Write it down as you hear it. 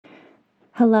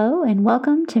Hello and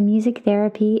welcome to Music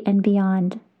Therapy and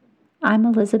Beyond. I'm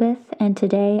Elizabeth, and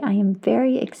today I am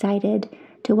very excited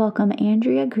to welcome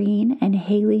Andrea Green and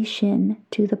Haley Shinn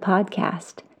to the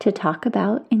podcast to talk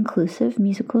about inclusive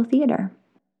musical theater.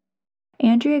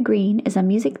 Andrea Green is a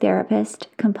music therapist,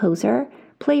 composer,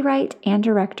 playwright, and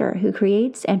director who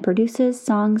creates and produces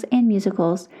songs and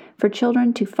musicals for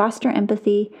children to foster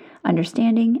empathy,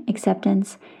 understanding,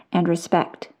 acceptance, and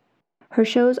respect. Her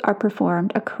shows are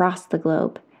performed across the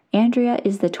globe. Andrea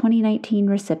is the 2019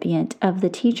 recipient of the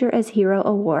Teacher as Hero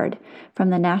Award from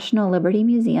the National Liberty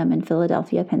Museum in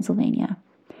Philadelphia, Pennsylvania.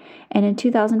 And in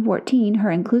 2014, her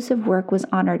inclusive work was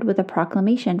honored with a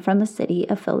proclamation from the city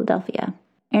of Philadelphia.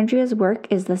 Andrea's work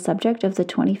is the subject of the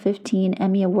 2015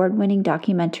 Emmy Award-winning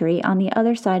documentary On the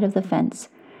Other Side of the Fence,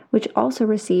 which also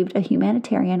received a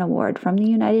humanitarian award from the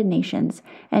United Nations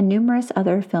and numerous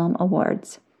other film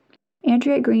awards.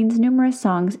 Andrea Green's numerous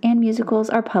songs and musicals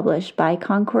are published by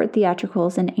Concord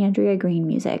Theatricals and Andrea Green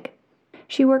Music.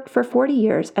 She worked for 40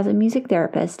 years as a music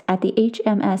therapist at the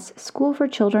HMS School for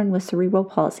Children with Cerebral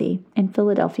Palsy in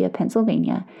Philadelphia,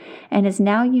 Pennsylvania, and is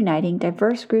now uniting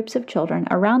diverse groups of children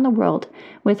around the world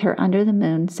with her Under the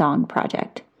Moon Song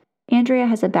Project. Andrea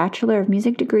has a Bachelor of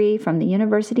Music degree from the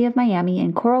University of Miami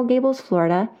in Coral Gables,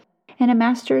 Florida, and a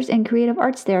Master's in Creative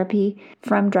Arts Therapy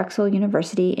from Drexel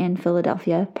University in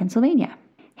Philadelphia, Pennsylvania.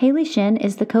 Haley Shinn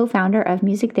is the co-founder of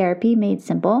Music Therapy Made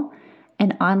Simple,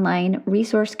 an online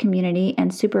resource community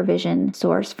and supervision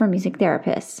source for music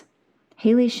therapists.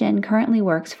 Haley Shinn currently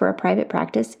works for a private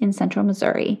practice in Central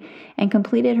Missouri and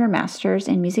completed her Master's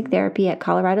in Music Therapy at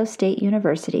Colorado State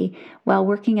University while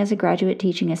working as a graduate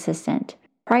teaching assistant.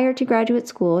 Prior to graduate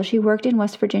school, she worked in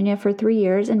West Virginia for 3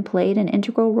 years and played an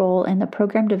integral role in the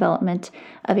program development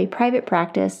of a private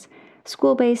practice,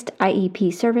 school-based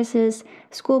IEP services,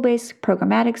 school-based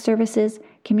programmatic services,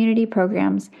 community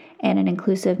programs, and an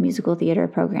inclusive musical theater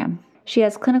program. She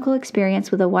has clinical experience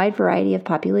with a wide variety of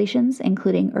populations,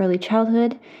 including early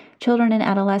childhood, children and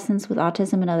adolescents with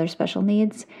autism and other special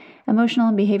needs, emotional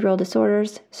and behavioral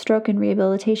disorders, stroke and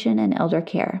rehabilitation, and elder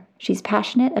care. She's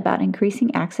passionate about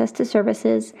increasing access to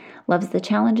services, loves the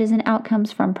challenges and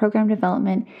outcomes from program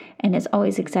development, and is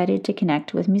always excited to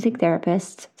connect with music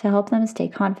therapists to help them stay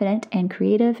confident and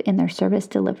creative in their service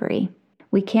delivery.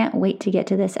 We can't wait to get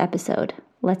to this episode.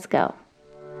 Let's go.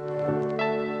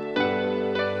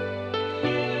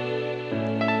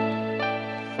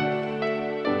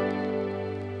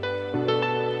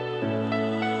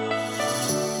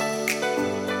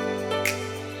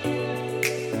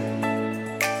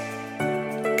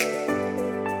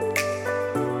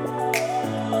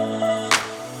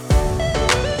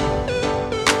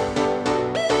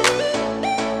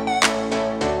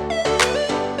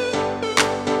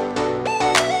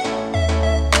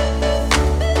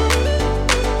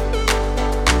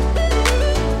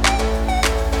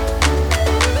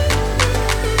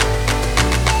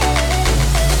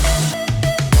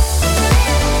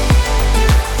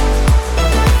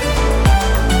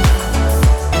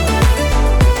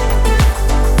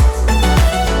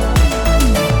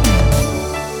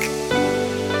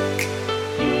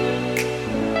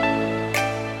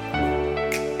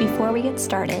 Before we get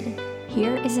started,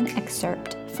 here is an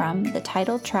excerpt from the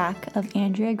title track of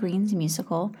Andrea Green's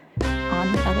musical,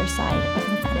 On the Other Side of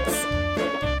the Fence.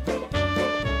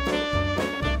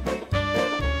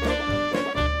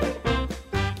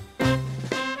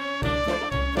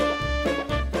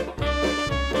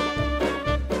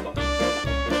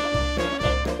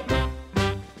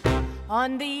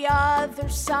 On the other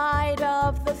side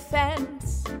of the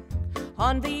fence,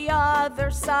 on the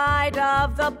other side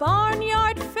of the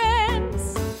barnyard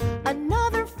fence,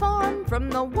 another farm from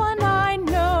the one I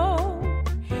know.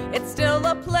 It's still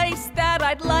a place that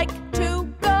I'd like to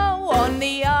go. On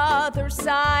the other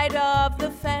side of the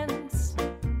fence,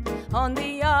 on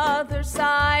the other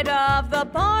side of the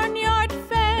barnyard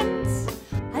fence,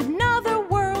 another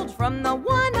world from the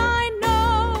one I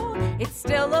know. It's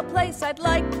still a place I'd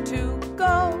like to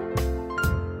go.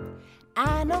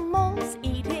 Animals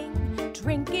eating,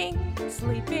 drinking,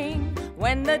 sleeping,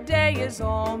 when the day is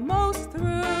almost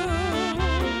through.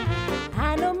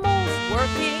 Animals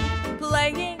working,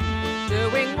 playing,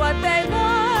 doing what they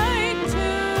like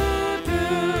to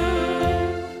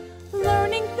do.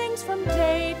 Learning things from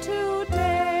day to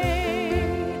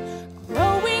day,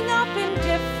 growing up in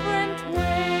different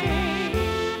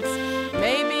ways.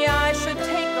 Maybe I should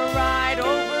take a ride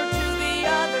over to the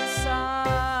other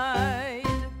side.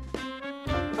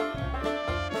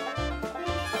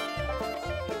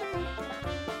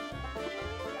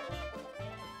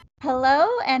 Hello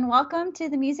and welcome to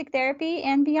the Music Therapy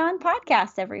and Beyond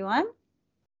podcast, everyone.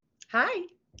 Hi.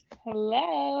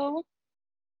 Hello.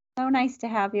 So nice to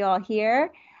have you all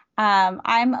here.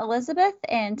 I'm Elizabeth,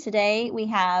 and today we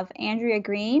have Andrea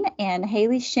Green and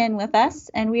Haley Shinn with us,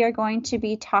 and we are going to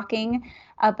be talking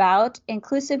about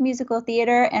inclusive musical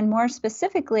theater and more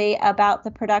specifically about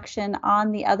the production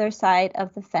On the Other Side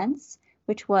of the Fence,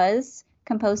 which was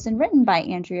composed and written by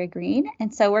Andrea Green.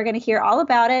 And so we're going to hear all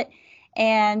about it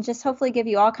and just hopefully give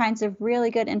you all kinds of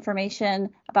really good information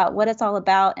about what it's all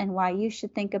about and why you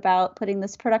should think about putting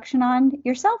this production on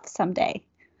yourself someday.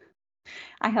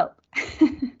 I hope.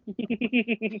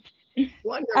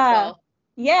 Wonderful.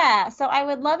 Yeah, so I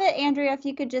would love it, Andrea, if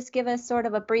you could just give us sort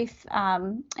of a brief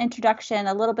introduction,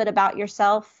 a little bit about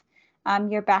yourself,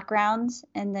 your background,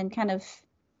 and then kind of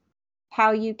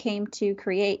how you came to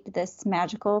create this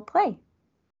magical play.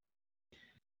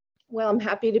 Well, I'm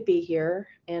happy to be here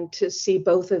and to see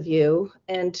both of you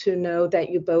and to know that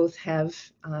you both have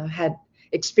had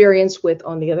experience with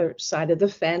On the Other Side of the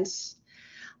Fence.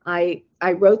 I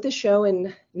wrote the show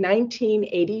in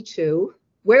 1982.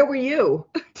 Where were you?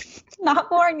 Not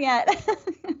born yet.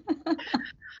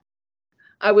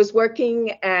 I was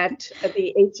working at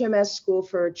the HMS School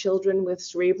for Children with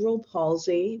Cerebral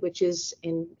Palsy, which is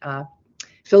in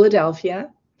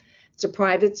Philadelphia. It's a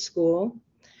private school.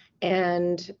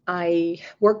 And I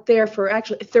worked there for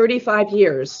actually 35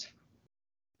 years.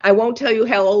 I won't tell you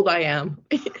how old I am.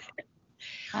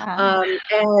 And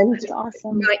that's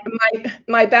awesome.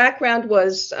 my background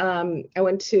was I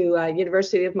went to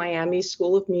University of Miami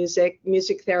School of music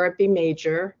therapy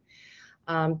major.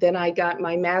 Then I got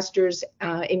my master's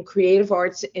in creative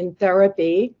arts in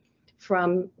therapy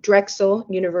from Drexel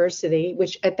University,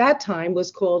 which at that time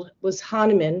was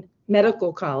Hahnemann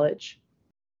Medical College.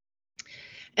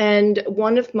 And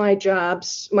one of my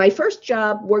jobs, my first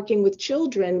job working with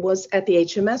children was at the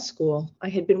HMS school. I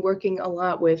had been working a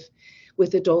lot with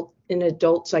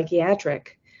adult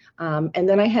psychiatric. And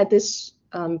then I had this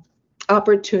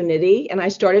opportunity and I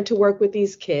started to work with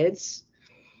these kids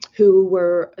who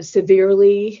were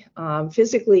severely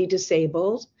physically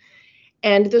disabled.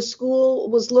 And the school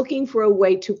was looking for a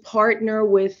way to partner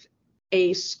with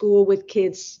a school with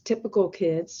kids, typical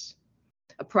kids,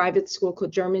 a private school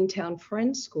called Germantown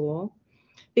Friends School,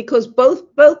 because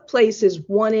both places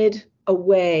wanted a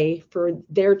way for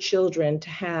their children to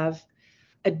have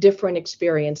a different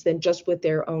experience than just with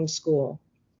their own school.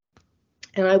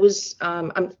 And I was,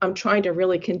 I'm trying to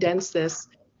really condense this,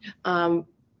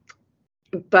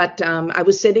 but I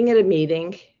was sitting at a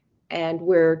meeting and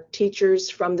where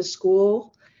teachers from the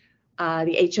school,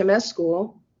 the HMS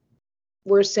school,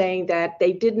 were saying that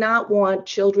they did not want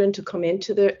children to come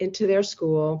into their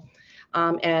school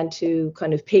and to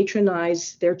kind of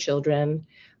patronize their children,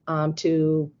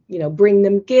 to bring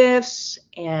them gifts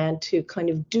and to kind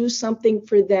of do something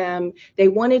for them. They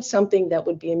wanted something that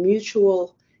would be a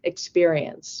mutual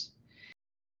experience.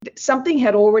 Something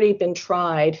had already been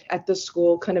tried at the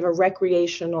school, kind of a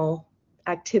recreational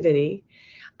activity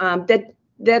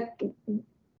that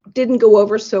didn't go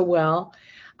over so well.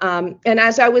 And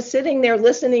as I was sitting there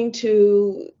listening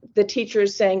to the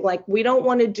teachers saying, like, we don't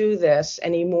want to do this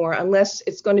anymore unless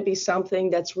it's going to be something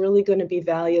that's really going to be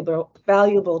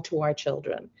valuable to our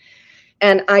children.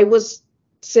 And I was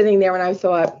sitting there and I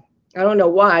thought, I don't know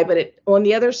why, but it On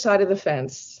the Other Side of the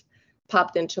Fence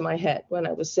popped into my head when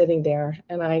I was sitting there.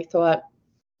 And I thought,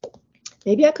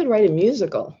 maybe I could write a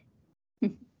musical.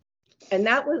 And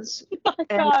that was,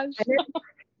 and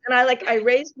I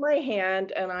raised my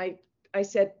hand and I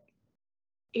said,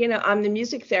 I'm the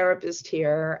music therapist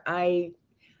here. I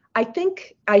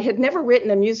think I had never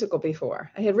written a musical before.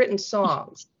 I had written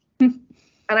songs. And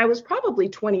I was probably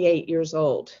 28 years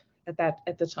old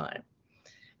at the time.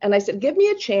 And I said, give me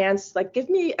a chance, give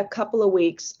me a couple of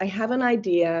weeks. I have an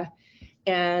idea.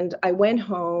 And I went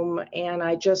home and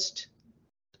I just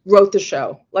wrote the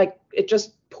show. It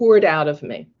just poured out of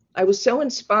me. I was so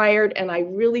inspired and I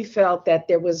really felt that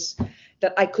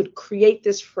that I could create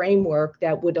this framework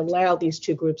that would allow these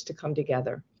two groups to come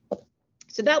together.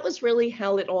 So that was really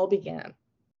how it all began.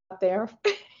 There.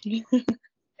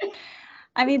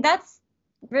 I mean, that's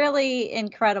really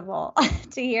incredible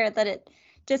to hear that it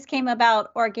just came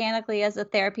about organically as a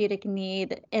therapeutic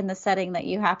need in the setting that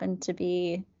you happen to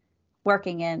be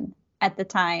working in at the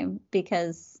time,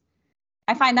 because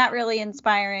I find that really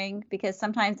inspiring, because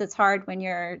sometimes it's hard when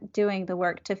you're doing the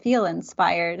work to feel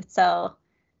inspired. So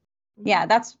yeah,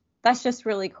 that's just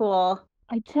really cool.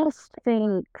 I just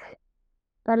think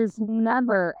that has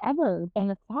never, ever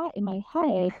been a thought in my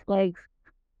head. Let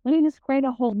me just create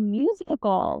a whole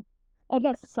musical of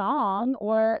a song,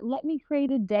 or let me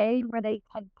create a day where they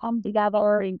can come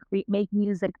together and make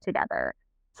music together.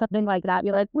 something like that.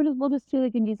 Be like, we'll just do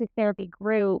like a music therapy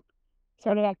group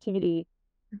sort of activity.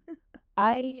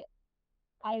 I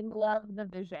love the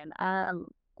vision.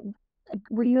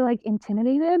 Were you like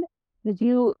intimidated? Did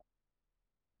you?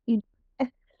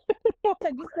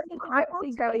 I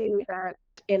will tell you that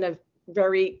in a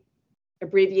very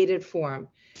abbreviated form.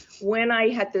 When I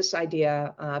had this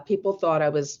idea, people thought I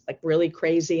was like really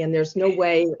crazy, and there's no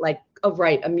way, like, oh,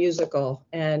 right, a musical.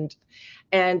 And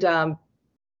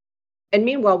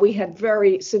meanwhile, we had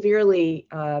very severely,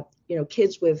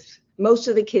 kids with, most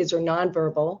of the kids are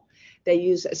nonverbal. They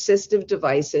use assistive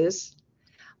devices,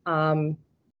 and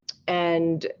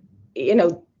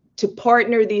to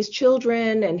partner these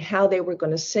children and how they were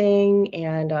going to sing.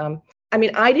 And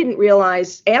I didn't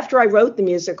realize, after I wrote the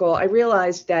musical, I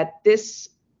realized that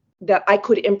I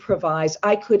could improvise,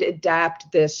 I could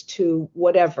adapt this to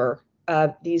whatever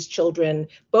these children,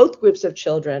 both groups of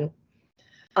children,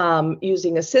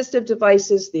 using assistive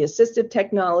devices, the assistive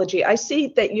technology. I see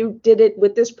that you did it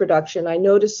with this production. I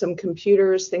noticed some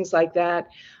computers, things like that.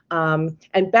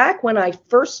 And back when I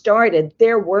first started,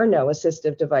 there were no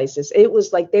assistive devices. It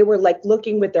was like they were like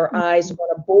looking with their eyes on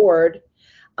a board.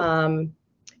 And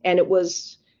there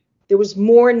was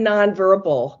more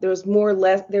nonverbal. There was more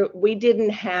less. We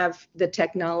didn't have the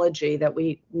technology that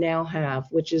we now have,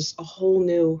 which is a whole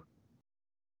new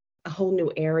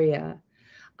area.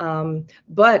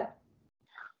 But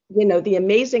the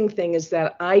amazing thing is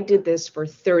that I did this for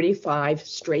 35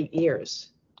 straight years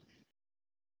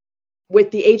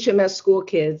with the HMS school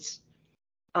kids,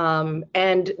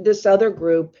 and this other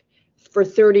group for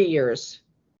 30 years.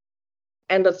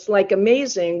 And it's like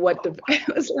amazing what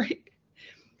it was like.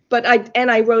 But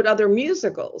I wrote other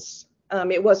musicals.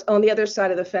 It was On the Other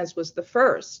Side of the Fence was the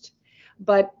first,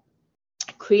 but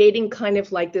creating kind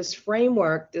of like this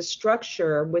framework, this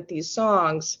structure with these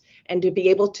songs, and to be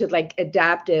able to like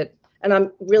adapt it. And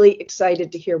I'm really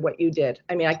excited to hear what you did.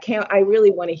 I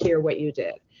really want to hear what you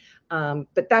did.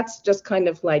 But that's just kind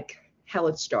of like how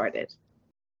it started.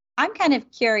 I'm kind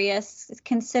of curious,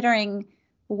 considering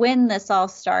when this all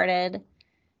started.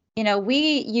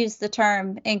 We use the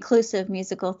term inclusive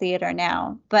musical theater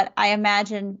now, but I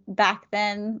imagine back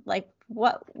then, like,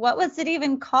 what was it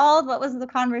even called? What was the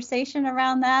conversation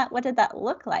around that? What did that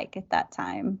look like at that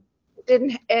time?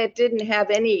 It didn't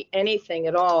have anything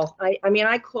at all.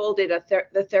 I called it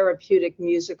the therapeutic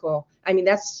musical.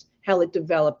 That's how it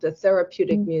developed, the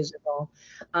therapeutic musical.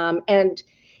 And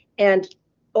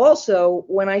also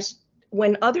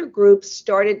when other groups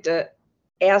started to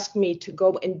ask me to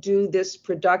go and do this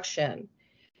production,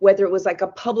 whether it was like a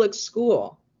public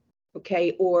school,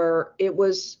 okay, or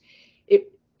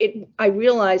I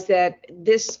realized that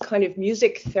this kind of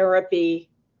music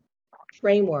therapy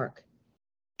framework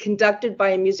conducted by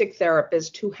a music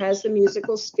therapist who has the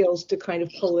musical skills to kind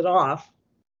of pull it off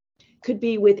could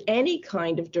be with any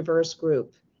kind of diverse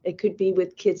group. It could be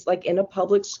with kids like in a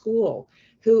public school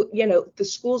who, the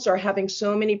schools are having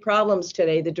so many problems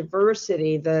today, the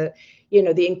diversity, where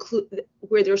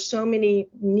there's so many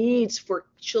needs for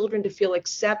children to feel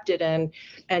accepted and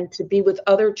to be with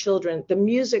other children. The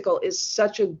musical is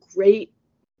such a great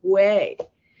way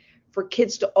for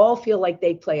kids to all feel like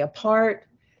they play a part,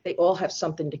 they all have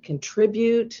something to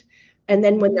contribute. And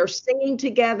then when they're singing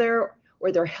together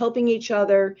or they're helping each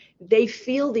other, they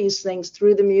feel these things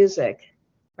through the music,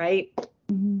 right?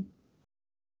 Mm-hmm.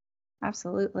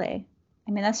 Absolutely.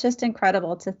 That's just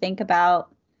incredible to think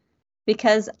about,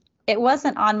 because it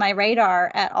wasn't on my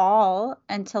radar at all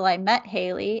until I met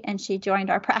Haley and she joined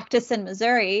our practice in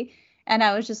Missouri. And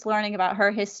I was just learning about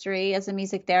her history as a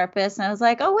music therapist. And I was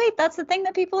like, oh, wait, that's the thing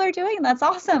that people are doing. That's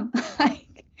awesome.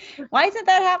 Like, why isn't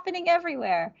that happening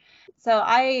everywhere? So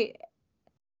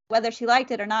whether she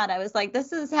liked it or not, I was like,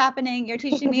 this is happening. You're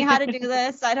teaching me how to do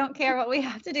this. I don't care what we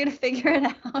have to do to figure it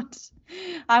out.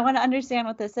 I want to understand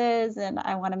what this is and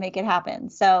I want to make it happen.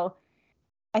 So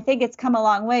I think it's come a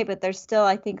long way, but there's still,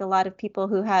 I think, a lot of people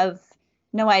who have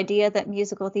no idea that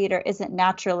musical theater isn't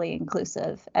naturally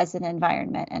inclusive as an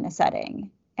environment and a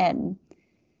setting. And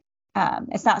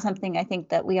it's not something I think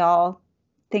that we all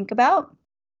think about.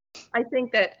 I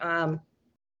think that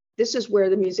this is where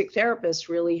the music therapist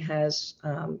really has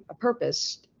a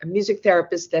purpose. A music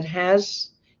therapist that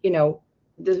has,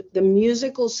 the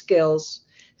musical skills,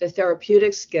 the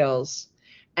therapeutic skills,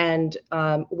 and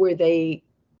where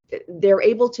they're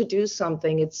able to do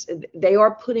something. They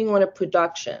are putting on a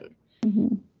production,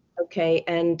 okay,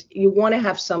 and you want to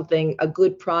have a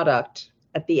good product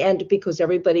at the end because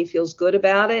everybody feels good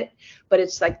about it. But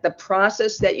it's like the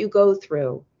process that you go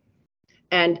through,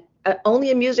 and only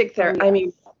a music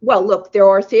therapist. Well, look, there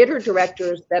are theater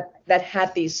directors that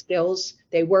have these skills.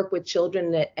 They work with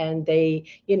children and they,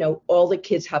 all the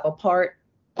kids have a part.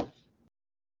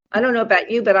 I don't know about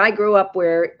you, but I grew up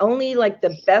where only like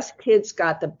the best kids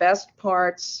got the best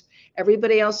parts.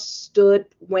 Everybody else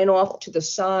went off to the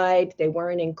side. They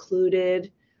weren't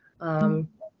included. And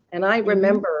I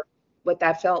remember what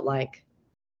that felt like.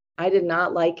 I did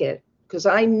not like it because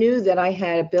I knew that I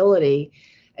had ability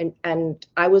and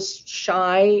I was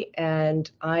shy. And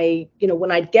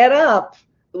when I'd get up,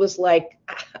 it was like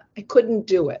I couldn't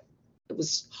do it. It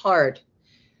was hard.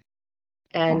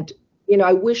 And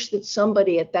I wish that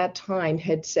somebody at that time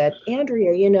had said,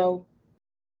 Andrea,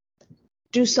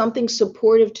 do something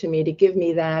supportive to me to give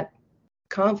me that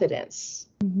confidence,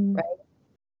 right?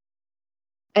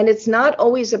 And it's not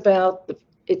always about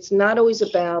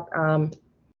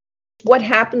what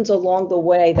happens along the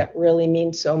way that really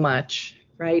means so much,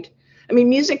 right? I mean,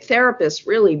 music therapists,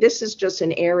 really, this is just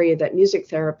an area that music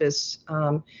therapists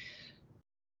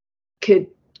can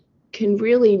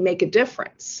really make a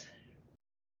difference.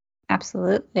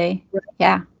 Absolutely.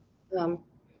 Yeah.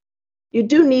 You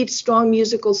do need strong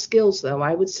musical skills, though.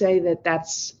 I would say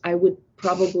I would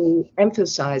probably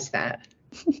emphasize that.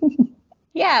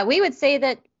 Yeah, we would say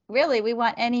that really we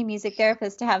want any music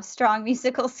therapist to have strong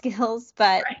musical skills,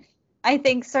 but right. I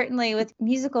think certainly with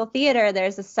musical theater,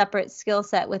 there's a separate skill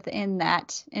set within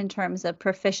that in terms of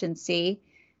proficiency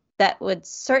that would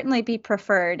certainly be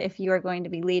preferred if you are going to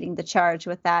be leading the charge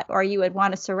with that, or you would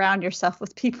want to surround yourself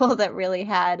with people that really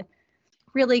had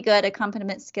really good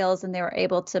accompaniment skills and they were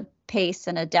able to pace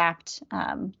and adapt.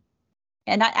 And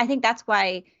I think that's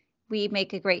why we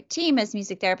make a great team as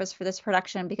music therapists for this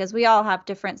production, because we all have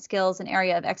different skills and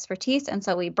area of expertise. And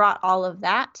so we brought all of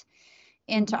that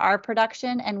into our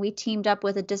production, and we teamed up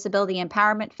with a Disability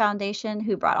Empowerment Foundation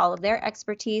who brought all of their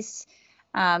expertise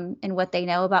and what they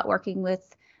know about working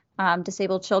with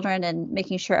disabled children and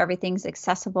making sure everything's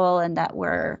accessible and that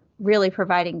we're really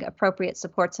providing appropriate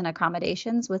supports and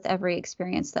accommodations with every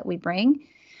experience that we bring.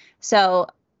 So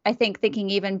I think thinking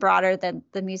even broader than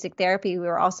the music therapy, we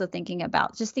were also thinking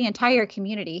about just the entire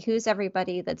community. Who's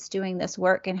everybody that's doing this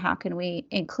work and how can we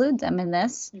include them in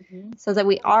this so that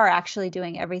we are actually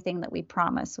doing everything that we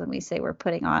promise when we say we're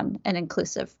putting on an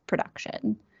inclusive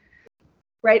production.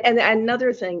 Right. And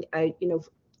another thing,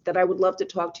 that I would love to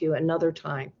talk to you another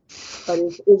time,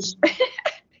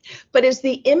 but is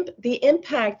the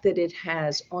impact that it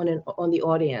has on the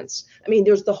audience. I mean,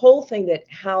 there's the whole thing that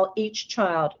how each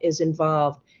child is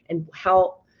involved and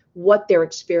what their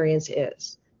experience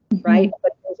is, right?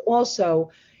 But there's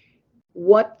also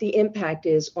what the impact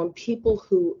is on people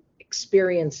who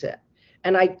experience it.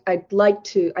 And I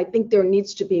think there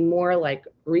needs to be more like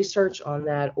research on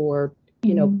that, or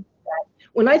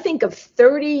when I think of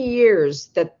 30 years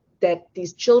that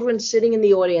these children sitting in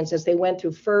the audience as they went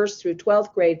through 1st through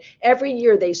 12th grade, every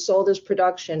year they saw this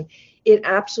production, it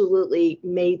absolutely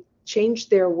changed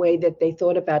their way that they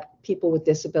thought about people with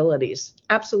disabilities.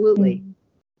 Absolutely.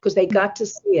 Because they got to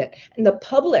see it. And the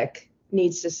public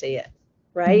needs to see it,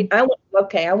 right? I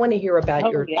want to hear about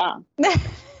your... Yeah.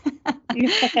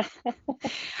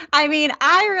 I mean,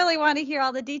 I really want to hear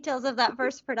all the details of that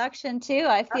first production too.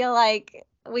 I feel like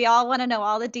we all want to know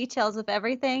all the details of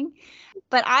everything.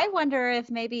 But I wonder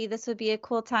if maybe this would be a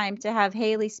cool time to have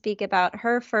Haley speak about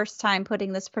her first time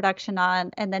putting this production on,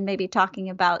 and then maybe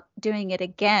talking about doing it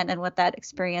again and what that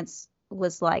experience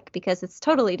was like, because it's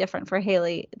totally different for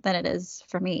Haley than it is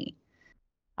for me.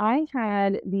 I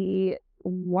had the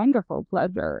wonderful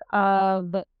pleasure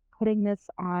of putting this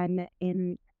on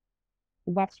in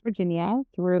West Virginia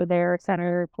through their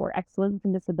Center for Excellence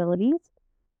in Disabilities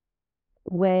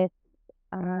with,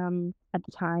 at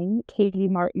the time, Katie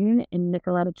Martin and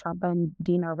Nicoletta Champa and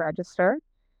Dina Register.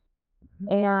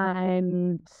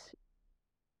 And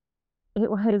it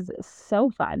was so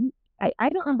fun. I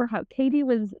don't remember how Katie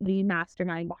was the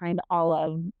mastermind behind all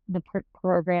of the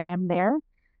program there.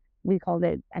 We called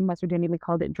it, in West Virginia, we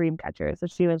called it Dreamcatcher. So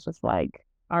she was just like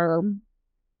our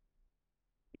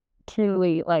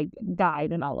truly like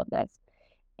guide in all of this.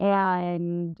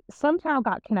 And somehow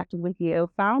got connected with you,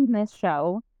 found this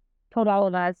show, told all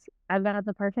of us, I've got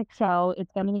the perfect show.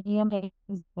 It's going to be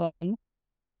amazing.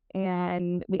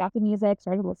 And we got the music,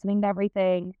 started listening to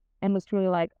everything, and was truly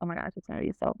like, oh my gosh, it's going to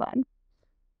be so fun.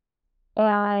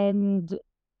 And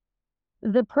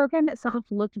the program itself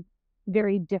looked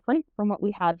very different from what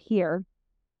we have here,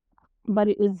 but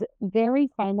it was very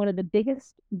fun. One of the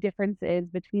biggest differences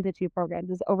between the two programs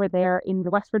is over there in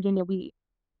West Virginia, we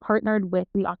partnered with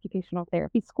the occupational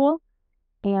therapy school,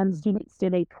 and students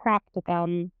did a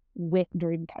practicum with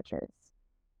Dreamcatchers.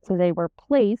 So they were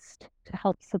placed to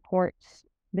help support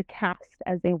the cast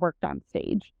as they worked on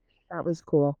stage. That was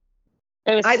cool.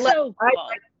 It was so cool.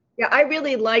 Yeah, I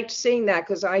really liked seeing that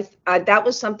because I that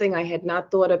was something I had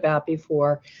not thought about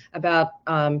before, about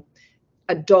their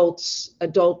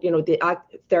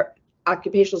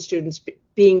occupational students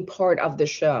being part of the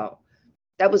show.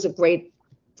 That was a great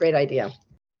idea.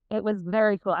 It was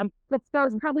very cool. That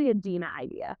was probably a Dina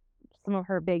idea. Some of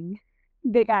her big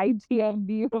idea and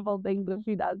beautiful things that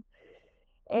she does.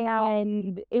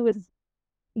 And it was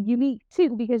unique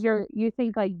too, because you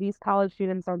think like these college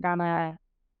students are gonna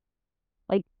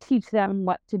like teach them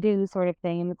what to do sort of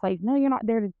thing. And it's like, no, you're not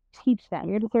there to teach them.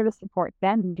 You're just there to support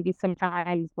them and to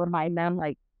sometimes remind them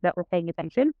like that we're paying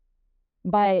attention.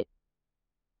 But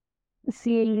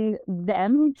seeing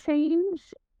them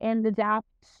change and adapt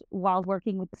while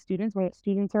working with the students, where the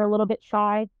students are a little bit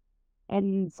shy.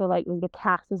 And so like the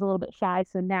cast is a little bit shy.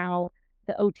 So now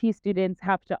the OT students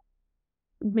have to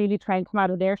maybe try and come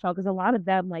out of their shell, because a lot of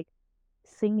them like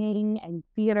singing and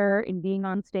theater and being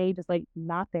on stage is like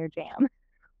not their jam.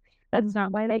 That's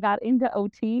not why they got into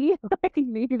OT. Like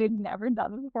maybe they'd never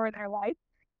done it before in their life.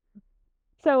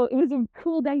 So it was a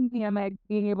cool dynamic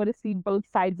being able to see both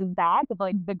sides of that, of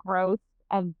like the growth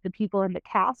of the people in the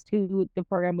cast who the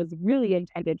program was really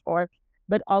intended for,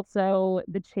 but also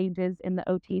the changes in the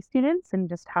OT students and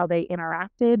just how they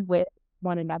interacted with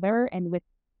one another and with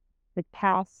the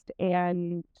cast,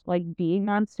 and like being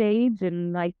on stage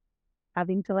and like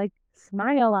having to like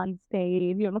smile on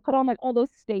stage, put on like all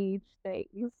those stage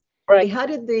things. Right. How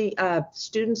did the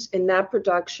students in that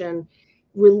production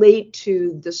relate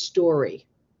to the story?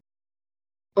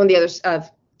 On the other side,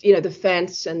 the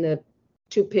fence and the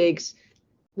two pigs,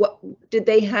 what did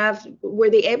they have? Were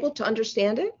they able to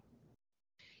understand it?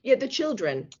 Yeah, the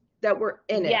children that were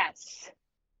in it. Yes.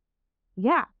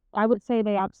 Yeah, I would say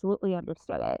they absolutely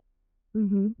understood it.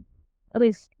 At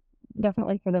least,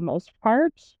 definitely for the most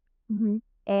part.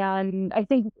 And I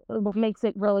think what makes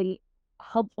it really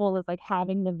helpful is like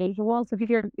having the visuals. So if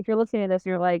you're listening to this,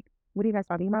 you're like, what are you guys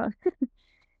talking about?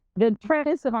 The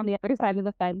premise of on the other side of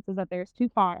the fence is that there's two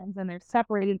farms and they're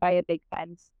separated by a big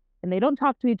fence, and they don't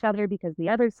talk to each other because the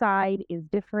other side is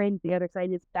different. The other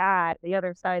side is bad. The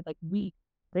other side, like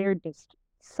they're just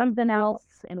something else,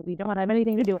 and we don't have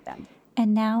anything to do with them.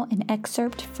 And now an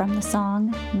excerpt from the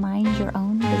song Mind Your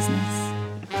Own Business.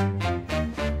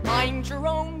 Mind your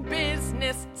own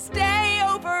business, stay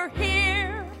over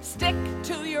here. Stick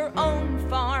to your own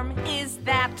farm, is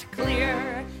that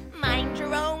clear? Mind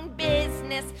your own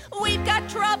business, we've got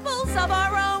troubles of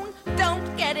our own.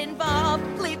 Don't get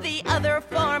involved, leave the other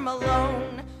farm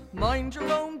alone. Mind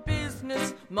your own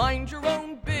business, mind your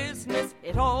own business.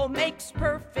 It all makes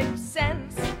perfect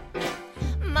sense.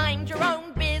 Mind your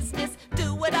own business,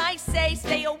 do what I say.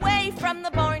 Stay away from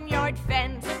the barnyard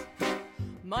fence.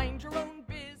 Mind your own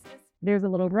business. There's a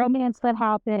little romance that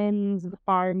happens. The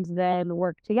farms then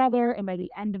work together, and by the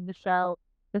end of the show,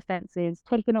 the fence is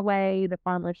taken away. The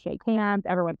farmers shake hands.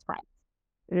 Everyone's friends.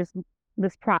 There's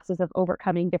this process of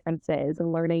overcoming differences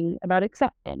and learning about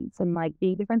acceptance and like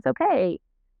being different's okay.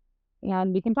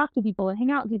 And we can talk to people and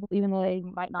hang out with people even though they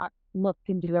might not look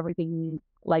and do everything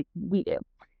like we do.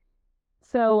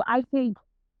 So I think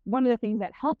one of the things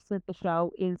that helps with the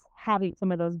show is having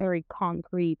some of those very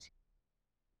concrete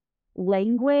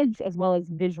language as well as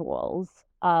visuals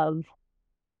of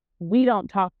we don't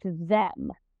talk to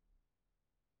them,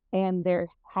 and they're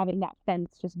having that fence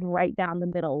just right down the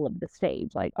middle of the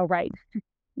stage, like, oh right,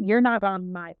 you're not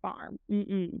on my farm.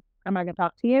 I'm not gonna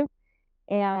talk to you.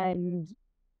 And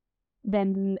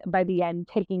then by the end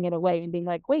taking it away and being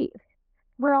like, wait,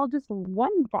 we're all just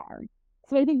one farm.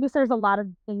 So I think there's a lot of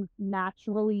things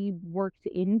naturally worked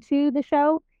into the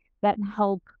show that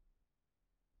help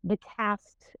the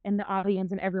cast and the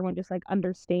audience and everyone just like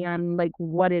understand like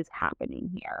what is happening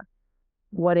here,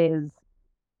 what is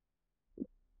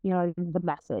the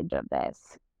message of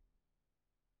this.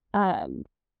 And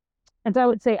so I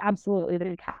would say absolutely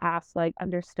the cast like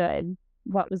understood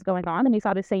what was going on, and we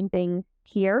saw the same thing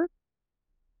here.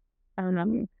 I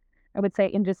would say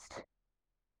in just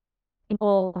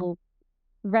people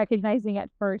recognizing at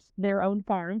first their own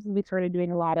farms. We started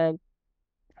doing a lot of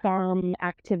farm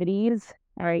activities.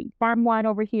 All right, farm 1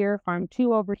 over here, farm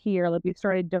 2 over here. Like we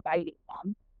started dividing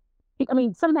them. I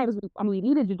mean, sometimes we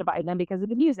needed to divide them because of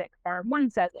the music. Farm 1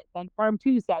 says it, then farm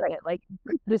 2 says it. Like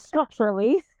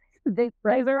structurally, these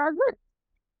are our groups.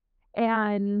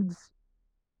 And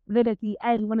then at the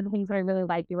end, one of the things that I really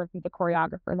liked, we worked with the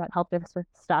choreographer that helped us with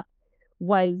stuff,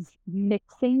 was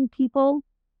mixing people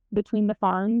between the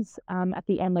farms at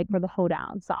the end, like for the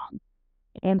hoedown song,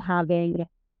 and having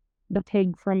the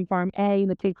pig from farm A and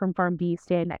the pig from farm B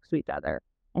stand next to each other,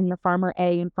 and the farmer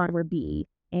A and farmer B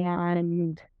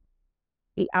and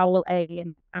the owl A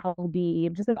and owl B,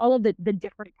 and just like all of the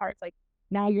different parts. Like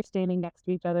now you're standing next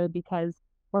to each other because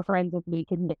we're friends and we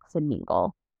can mix and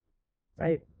mingle.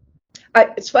 Right.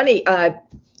 It's funny.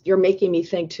 You're making me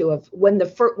think too of when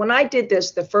I did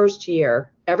this the first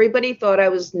year, everybody thought I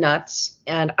was nuts,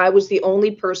 and I was the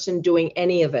only person doing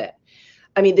any of it.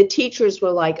 I mean, the teachers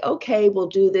were like, "Okay, we'll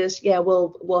do this. Yeah,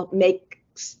 we'll make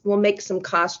some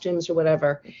costumes or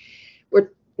whatever."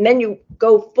 And then you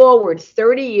go forward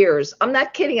 30 years. I'm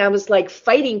not kidding. I was like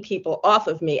fighting people off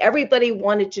of me. Everybody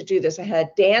wanted to do this. I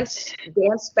had dance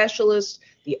specialists,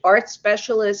 the art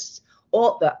specialists,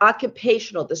 all the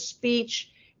occupational, the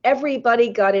speech. Everybody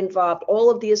got involved,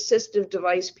 all of the assistive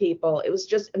device people. It was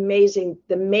just amazing.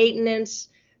 The maintenance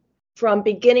from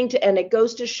beginning to end. It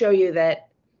goes to show you that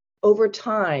over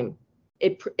time,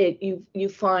 you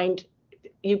find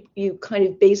you kind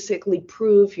of basically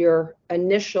prove your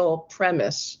initial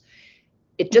premise.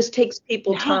 It just takes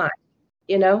people time,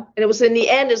 And it was in the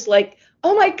end, it's like,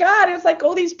 oh my God, it's like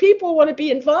all these people want to be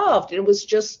involved. And it was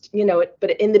just,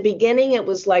 but in the beginning, it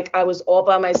was like I was all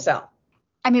by myself.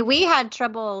 I mean, we had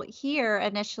trouble here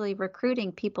initially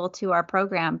recruiting people to our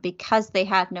program because they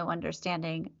had no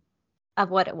understanding of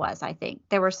what it was. I think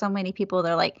there were so many people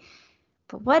that are like,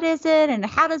 but what is it and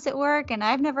how does it work? And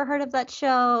I've never heard of that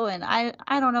show, and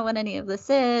I don't know what any of this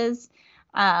is.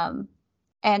 And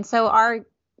so our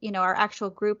actual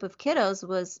group of kiddos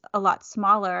was a lot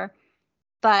smaller,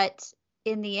 but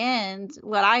in the end,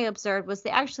 what I observed was they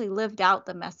actually lived out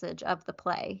the message of the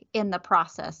play in the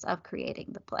process of creating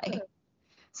the play.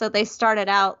 So they started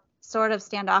out sort of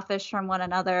standoffish from one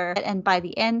another, and by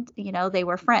the end, they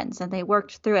were friends and they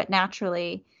worked through it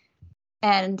naturally.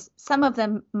 And some of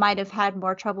them might have had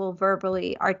more trouble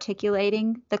verbally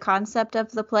articulating the concept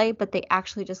of the play, but they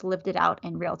actually just lived it out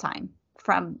in real time,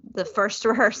 from the first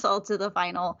rehearsal to the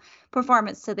final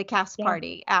performance to the cast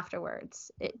party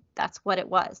afterwards. That's what it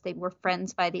was. They were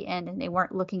friends by the end, and they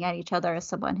weren't looking at each other as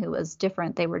someone who was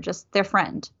different. They were just their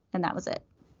friend, and that was it.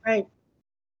 Right.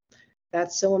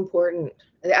 That's so important.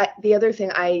 The other thing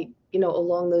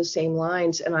along those same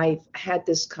lines, and I've had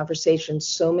this conversation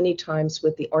so many times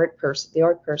with the art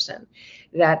person,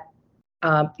 that,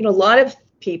 a lot of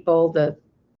people, the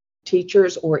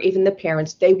teachers or even the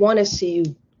parents, they want to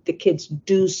see the kids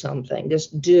do something,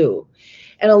 just do.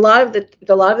 And a lot of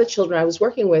the children I was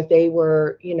working with, they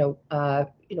were, in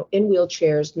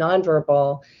wheelchairs,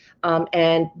 nonverbal,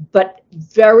 but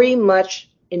very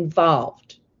much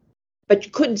involved. But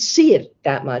you couldn't see it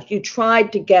that much. You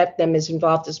tried to get them as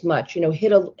involved as much,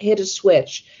 hit a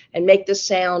switch and make the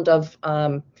sound of,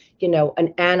 an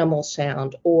animal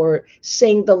sound, or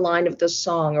sing the line of the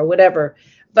song or whatever.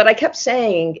 But I kept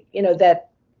saying, that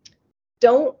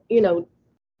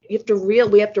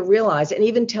we have to realize, and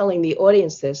even telling the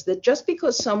audience this, that just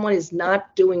because someone is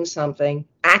not doing something,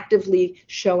 actively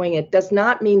showing it, does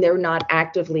not mean they're not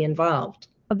actively involved.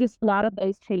 Just a lot of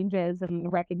those changes and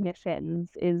recognitions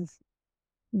is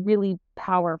really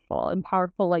powerful.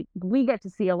 Like, we get to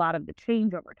see a lot of the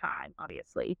change over time.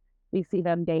 Obviously, we see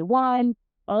them day one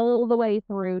all the way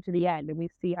through to the end, and we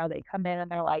see how they come in and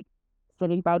they're like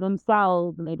sitting by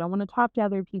themselves and they don't want to talk to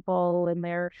other people, and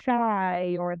they're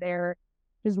shy, or they're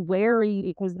just wary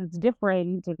because it's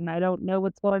different and I don't know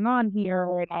what's going on here,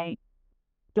 or I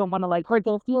don't want to hurt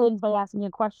their feelings by asking a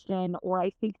question, or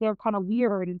I think they're kind of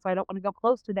weird and so I don't want to go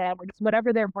close to them, or just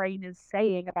whatever their brain is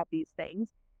saying about these things.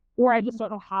 Or I just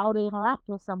don't know how to interact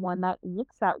with someone that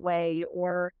looks that way,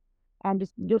 and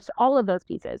just all of those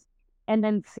pieces. And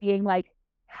then seeing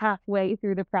halfway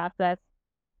through the process,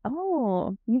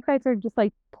 oh, you guys are just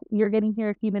you're getting here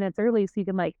a few minutes early so you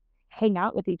can hang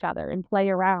out with each other and play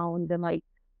around and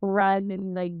run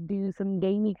and do some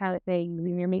gamey kind of things,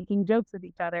 and you're making jokes with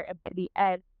each other. And by the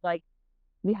end,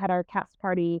 we had our cast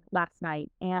party last night,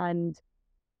 and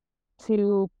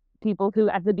two people who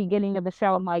at the beginning of the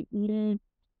show, I'm like,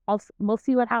 we'll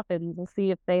see what happens. We'll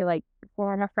see if they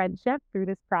form a friendship through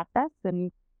this process,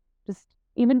 and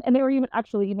they were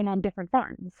even on different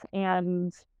farms,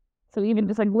 and so even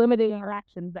just limited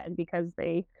interactions then, because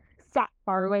they sat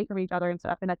far away from each other and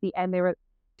stuff. And at the end, they were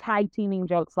tag teaming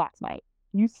jokes last night.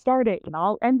 You start it and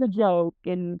I'll end the joke,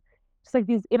 and just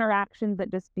these interactions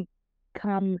that just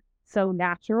become so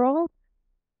natural.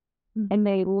 And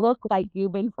they look like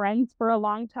you've been friends for a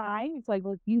long time. It's like,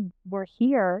 well, if you were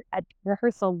here at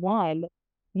rehearsal 1,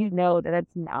 you know that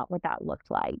it's not what that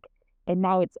looked like. And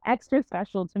now it's extra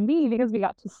special to me because we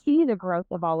got to see the growth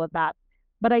of all of that.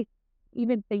 But I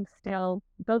even think still,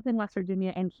 both in West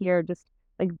Virginia and here, just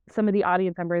some of the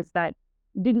audience members that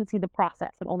didn't see the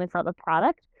process and only saw the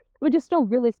product, which is still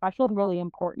really special and really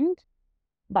important.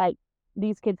 But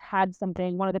these kids had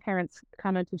something. One of the parents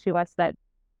commented to us that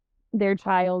their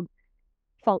child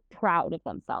felt proud of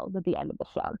themselves at the end of the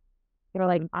show. They're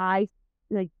like,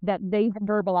 that they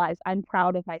verbalized, I'm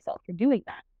proud of myself for doing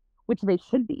that, which they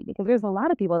should be, because there's a lot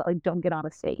of people that like don't get on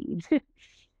a stage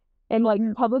and like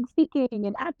public speaking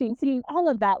and acting, singing, all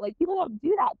of that. Like, people don't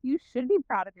do that. You should be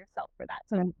proud of yourself for that.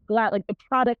 So I'm glad, like, the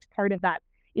product part of that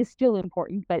is still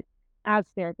important, but as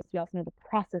therapists, we also know the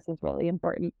process is really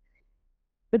important.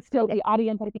 But still, the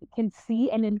audience, I think, can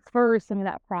see and infer some of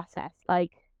that process.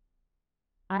 Like,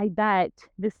 I bet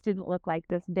this didn't look like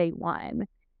this day one.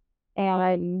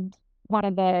 And one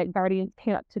of the guardians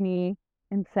came up to me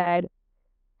and said,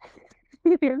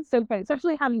 it's so funny,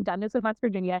 especially having done this with West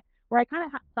Virginia, where I kind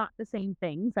of thought the same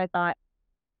things. I thought,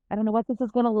 I don't know what this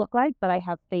is going to look like, but I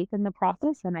have faith in the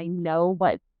process and I know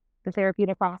what the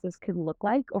therapeutic process can look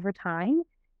like over time.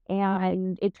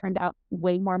 And it turned out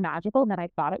way more magical than I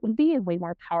thought it would be, and way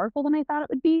more powerful than I thought it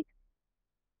would be.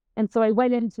 And so I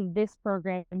went into this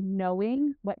program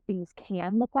knowing what things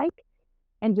can look like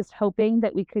and just hoping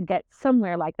that we could get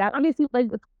somewhere like that. Obviously,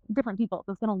 like, with different people,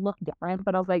 it's going to look different,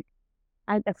 but I was like,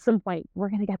 at some point, we're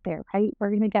going to get there, right? We're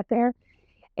going to get there.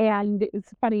 And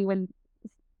it's funny when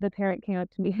the parent came up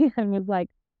to me and was like,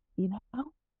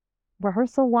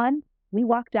 rehearsal one, we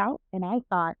walked out and I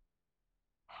thought,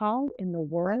 how in the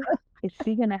world is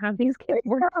she going to have these kids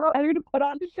work together to put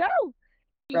on the show?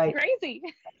 Right. Crazy.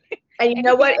 And you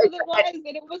know what?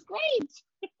 It was great.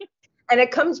 And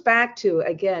it comes back to,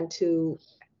 again, to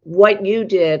what you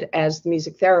did as the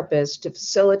music therapist to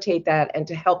facilitate that and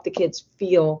to help the kids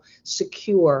feel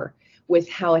secure with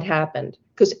how it happened.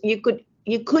 Because you could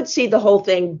see the whole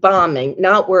thing bombing,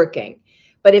 not working.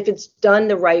 But if it's done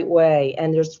the right way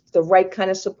and there's the right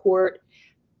kind of support,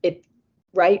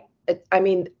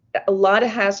 a lot of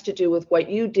has to do with what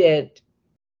you did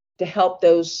to help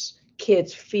those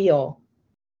kids feel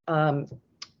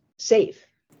safe.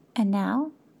 And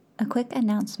now, a quick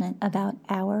announcement about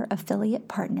our affiliate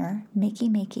partner, Makey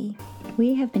Makey.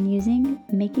 We have been using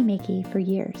Makey Makey for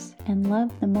years and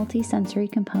love the multi-sensory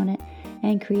component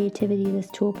and creativity this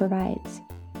tool provides.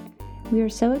 We are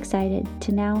so excited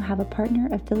to now have a partner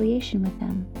affiliation with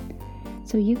them.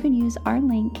 So you can use our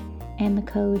link and the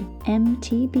code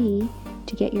MTB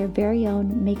to get your very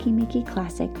own Makey Makey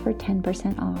Classic for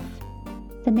 10% off.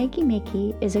 The Makey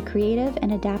Makey is a creative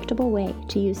and adaptable way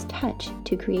to use touch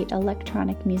to create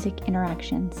electronic music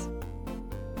interactions.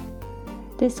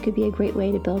 This could be a great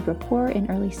way to build rapport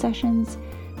in early sessions,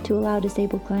 to allow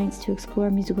disabled clients to explore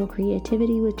musical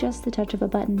creativity with just the touch of a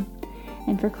button,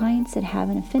 and for clients that have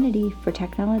an affinity for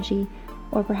technology,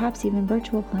 or perhaps even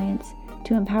virtual clients,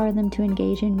 to empower them to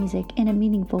engage in music in a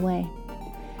meaningful way.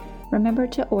 Remember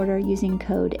to order using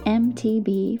code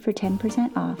MTB for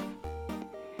 10% off.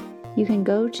 You can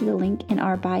go to the link in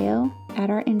our bio at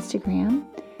our Instagram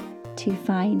to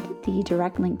find the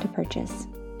direct link to purchase.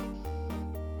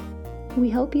 We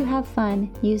hope you have fun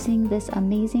using this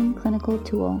amazing clinical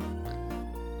tool.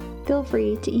 Feel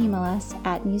free to email us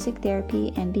at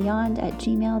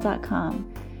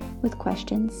musictherapyandbeyond@gmail.com with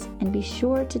questions, and be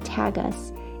sure to tag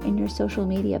us in your social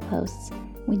media posts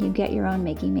when you get your own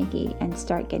Makey Makey and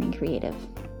start getting creative.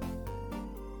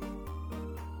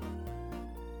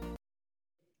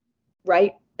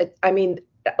 Right? I mean,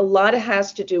 a lot of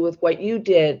has to do with what you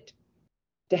did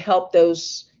to help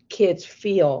those kids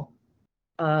feel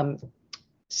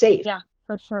safe. Yeah,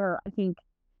 for sure. I think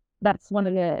that's one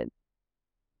of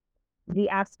the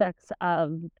aspects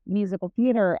of musical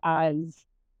theater as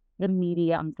the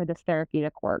medium for this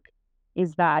therapeutic work,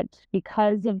 is that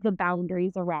because of the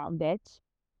boundaries around it,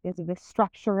 because of the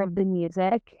structure of the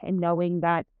music, and knowing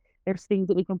that there's things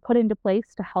that we can put into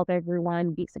place to help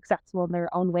everyone be successful in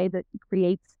their own way, that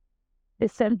creates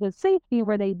this sense of safety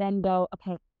where they then go,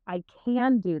 okay, I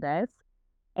can do this.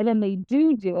 And then they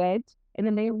do it. And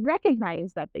then they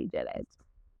recognize that they did it.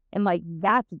 And like,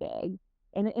 that's big.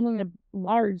 And in a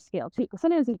large scale too. Because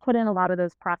sometimes we put in a lot of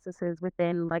those processes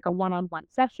within like a one-on-one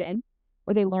session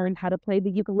where they learn how to play the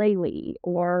ukulele,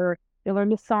 or they learn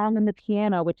the song and the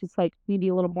piano, which is like maybe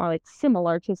a little more like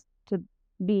similar to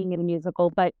being in a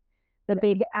musical. But the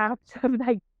big act of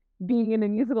like being in a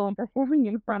musical and performing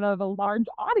in front of a large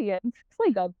audience, it's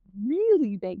like a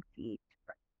really big feat.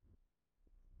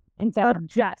 Instead of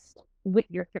just with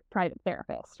your private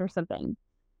therapist or something.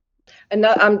 And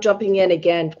I'm jumping in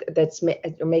again,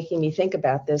 you're making me think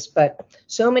about this, but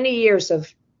so many years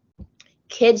of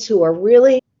kids who are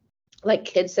really like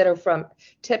kids that are from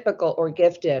typical or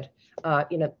gifted,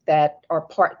 that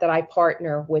I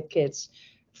partner with kids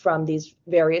from these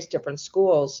various different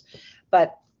schools,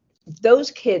 but those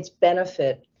kids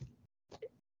benefit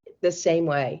the same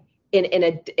way.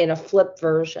 in a flip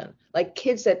version, like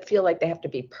kids that feel like they have to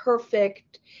be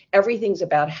perfect. Everything's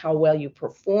about how well you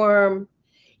perform,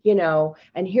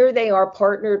 and here they are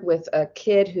partnered with a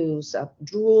kid who's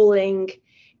drooling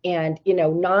and,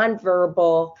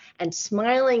 nonverbal and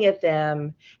smiling at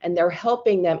them, and they're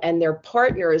helping them, and their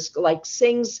partner is like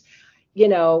sings,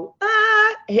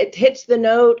 hits the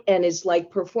note and is like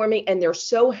performing, and they're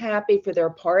so happy for their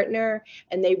partner,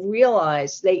 and they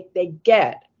realize they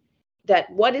get that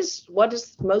what is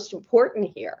most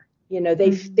important here.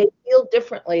 They feel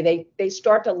differently. They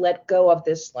start to let go of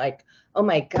this, like, oh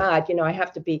my God, I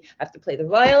have to play the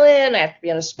violin, I have to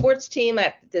be on a sports team, I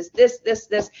have to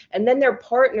this, and then they're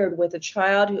partnered with a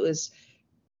child who is,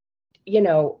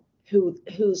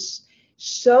 who's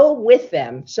so with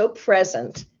them, so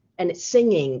present, and it's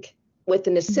singing with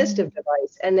an assistive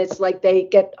device, and it's like they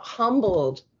get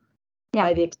humbled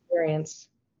by the experience.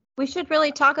 We should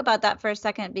really talk about that for a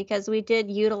second, because we did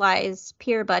utilize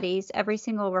peer buddies every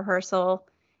single rehearsal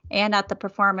and at the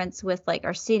performance with like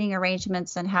our seating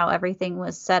arrangements and how everything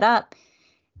was set up.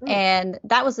 And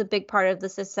that was a big part of the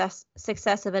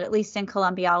success of it, at least in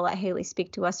Columbia. I'll let Haley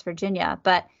speak to West Virginia,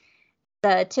 but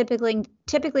the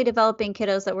typically developing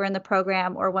kiddos that were in the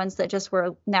program, or ones that just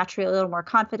were naturally a little more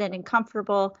confident and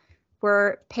comfortable,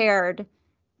 were paired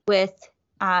with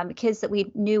kids that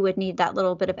we knew would need that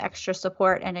little bit of extra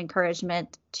support and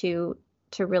encouragement to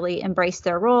really embrace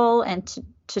their role and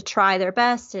to try their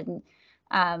best, and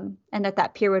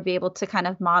that peer would be able to kind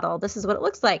of model, this is what it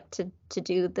looks like to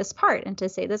do this part and to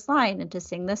say this line and to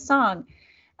sing this song.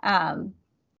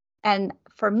 And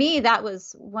for me, that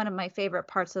was one of my favorite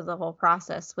parts of the whole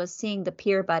process, was seeing the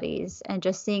peer buddies and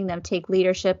just seeing them take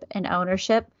leadership and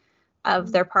ownership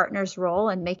of their partner's role,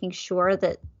 and making sure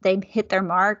that they hit their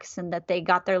marks and that they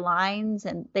got their lines,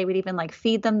 and they would even like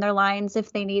feed them their lines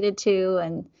if they needed to.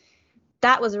 And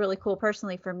that was really cool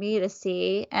personally for me to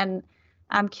see. And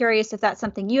I'm curious if that's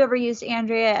something you ever used,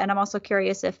 Andrea. And I'm also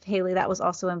curious if, Haley, that was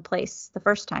also in place the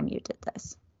first time you did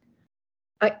this.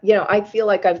 I feel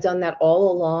like I've done that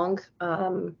all along.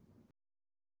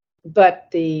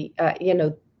 But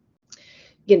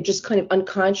just kind of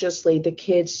unconsciously, the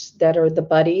kids that are the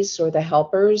buddies or the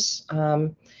helpers,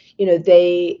 I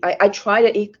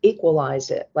try to equalize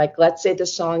it. Like, let's say the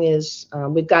song is,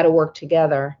 we've got to work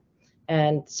together.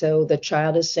 And so the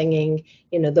child is singing,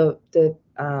 the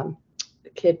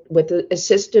kid with the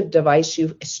assistive device,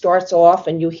 starts off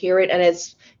and you hear it, and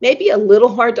it's maybe a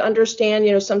little hard to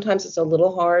understand. Sometimes it's a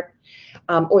little hard,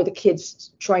 or the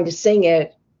kid's trying to sing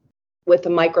it with a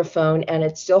microphone and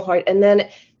it's still hard. And then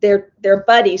their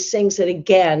buddy sings it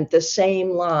again, the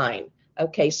same line.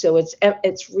 Okay, so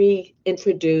it's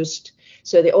reintroduced,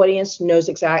 so the audience knows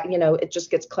exactly, it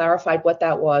just gets clarified what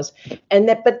that was.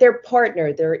 And but their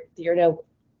partner,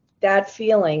 that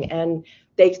feeling, and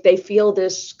they feel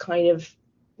this kind of,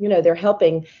 they're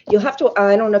helping. You'll have to,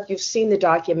 I don't know if you've seen the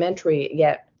documentary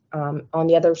yet, On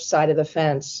the Other Side of the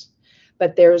Fence,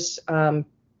 but there's a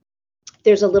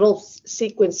little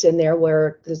sequence in there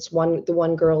where the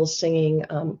one girl is singing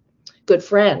Good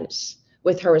Friends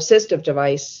with her assistive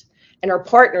device, and her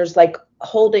partner's like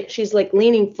she's like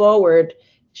leaning forward,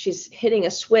 she's hitting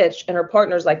a switch, and her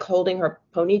partner's like holding her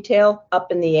ponytail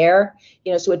up in the air,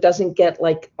 so it doesn't get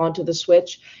like onto the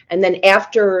switch. And then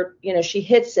after, she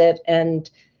hits it, and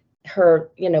her,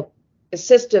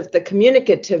 the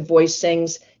communicative voice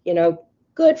sings,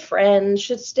 good friends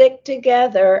should stick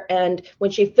together. And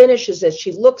when she finishes it,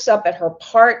 she looks up at her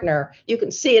partner. You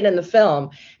can see it in the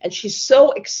film. And she's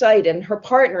so excited. And her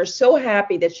partner is so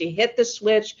happy that she hit the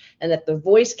switch and that the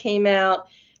voice came out.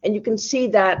 And you can see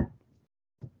that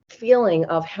feeling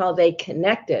of how they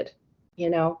connected,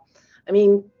 I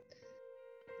mean,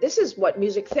 this is what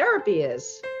music therapy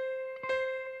is.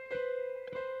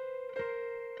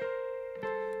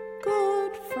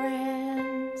 Good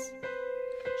friends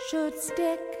should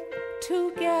stick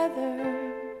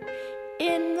together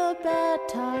in the bad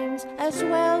times as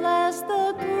well as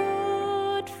the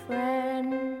good.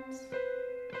 Friends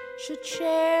should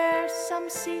share some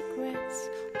secrets,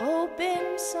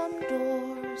 open some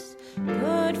doors.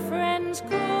 Good friends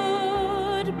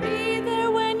could be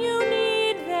there when you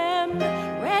need them,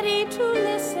 ready to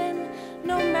listen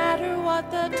no matter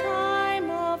what the time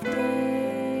of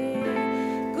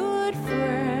day. Good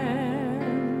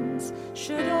friends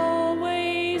should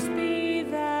always be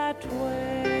that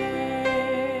way.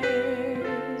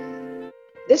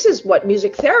 This is what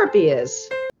music therapy is.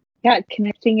 Yeah,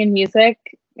 connecting in music,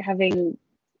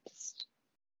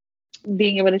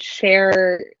 being able to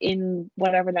share in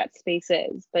whatever that space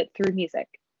is, but through music.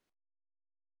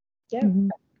 Yeah.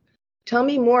 Tell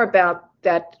me more about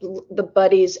that, the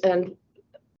buddies, and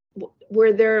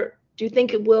were there Do you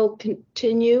think it will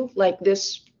continue like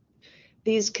this?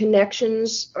 These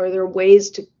connections, are there ways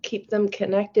to keep them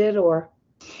connected or?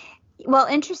 Well,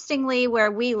 interestingly, where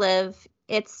we live,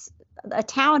 it's a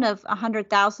town of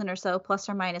 100,000 or so, plus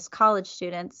or minus college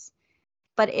students,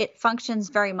 but it functions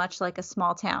very much like a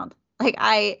small town. Like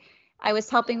I was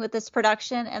helping with this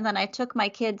production, and then I took my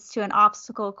kids to an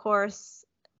obstacle course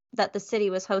that the city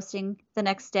was hosting the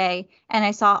next day, and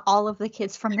I saw all of the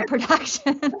kids from the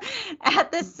production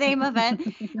at this same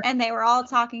event, and they were all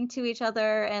talking to each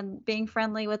other and being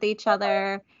friendly with each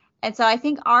other. And so I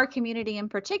think our community in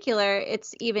particular,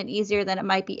 it's even easier than it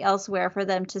might be elsewhere for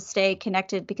them to stay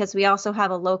connected, because we also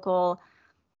have a local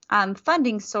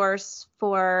funding source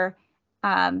for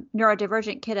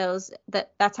neurodivergent kiddos.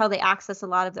 That's how they access a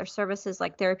lot of their services,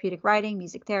 like therapeutic writing,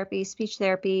 music therapy, speech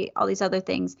therapy, all these other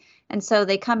things. And so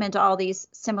they come into all these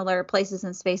similar places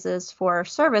and spaces for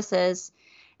services.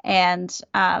 And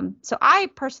so I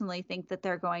personally think that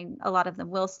a lot of them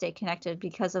will stay connected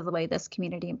because of the way this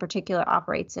community in particular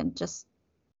operates, and just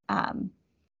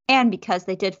and because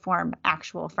they did form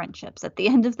actual friendships at the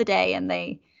end of the day, and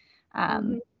they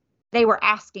were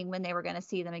asking when they were going to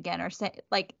see them again, or say,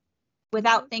 like,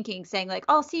 without thinking, saying like,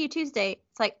 "Oh, I'll see you Tuesday."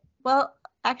 It's like, well,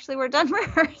 actually, we're done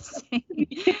rehearsing,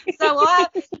 so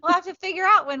we'll have to figure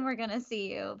out when we're going to see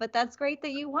you. But that's great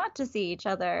that you want to see each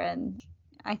other, and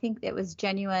I think it was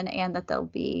genuine, and that there'll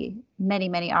be many,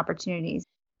 many opportunities.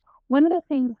 One of the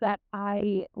things that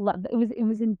I love, it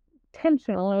was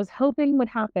intentional, and I was hoping would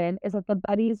happen, is that the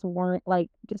buddies weren't like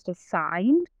just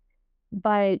assigned,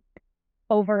 but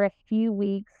over a few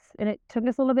weeks, and it took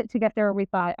us a little bit to get there. We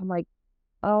thought, I'm like,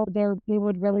 oh, they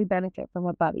would really benefit from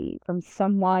a buddy, from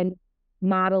someone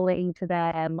modeling to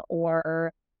them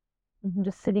or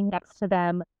just sitting next to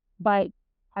them. But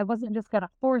I wasn't just going to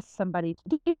force somebody to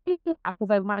do that,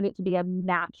 because I wanted it to be a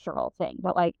natural thing.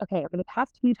 But like, okay, over the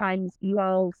past few times, you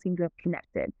all seem to have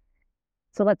connected.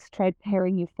 So let's try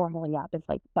pairing you formally up as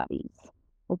like buddies.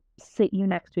 We'll sit you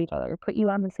next to each other, put you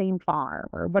on the same farm,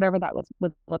 or whatever that would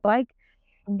look like.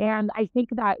 And I think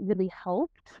that really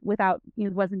helped without,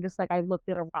 it wasn't just like I looked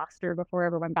at a roster before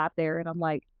everyone got there and I'm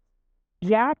like,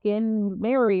 Jack and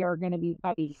Mary are going to be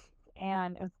buddies.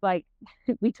 And it's like,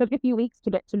 we took a few weeks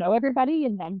to get to know everybody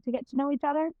and then to get to know each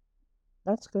other.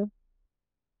 That's good.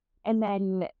 And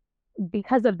then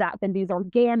because of that, then these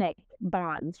organic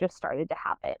bonds just started to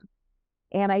happen.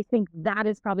 And I think that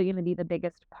is probably going to be the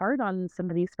biggest part on some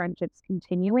of these friendships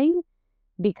continuing,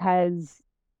 because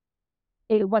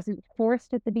it wasn't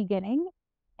forced at the beginning,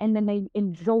 and then they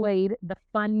enjoyed the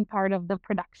fun part of the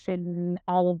production,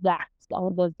 all of that, all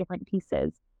of those different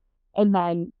pieces, and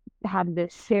then had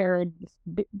this shared,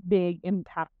 big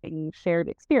impacting shared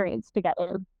experience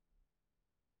together.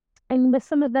 And with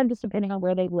some of them, just depending on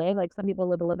where they live, like some people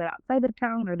live a little bit outside of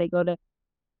town, or they go to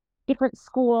different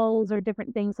schools or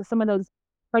different things, so some of those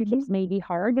friendships may be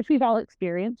hard, which we've all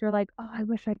experienced. You're like, oh, I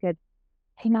wish I could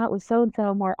hang out with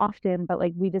so-and-so more often, but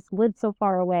like we just live so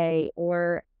far away,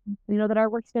 or that our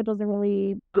work schedules are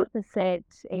really opposite,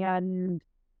 and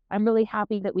I'm really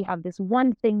happy that we have this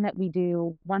one thing that we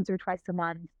do once or twice a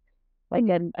month, like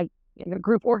a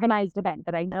group organized event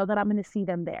that I know that I'm going to see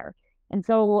them there. And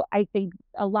so I think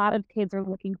a lot of kids are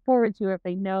looking forward to, if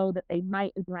they know that it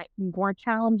might be more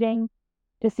challenging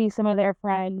to see some of their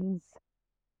friends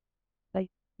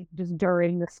like just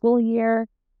during the school year,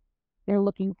 they're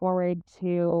looking forward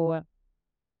to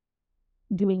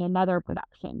doing another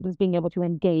production, just being able to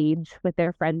engage with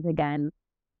their friends again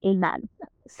in that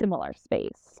similar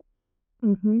space.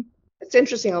 Mm-hmm. It's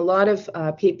interesting. A lot of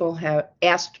people have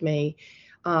asked me,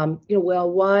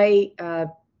 well, why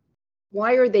are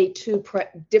they two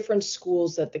different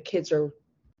schools that the kids are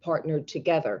partnered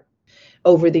together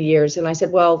over the years? And I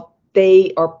said, well,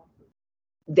 they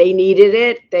needed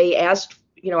it. They asked.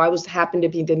 I happened to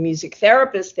be the music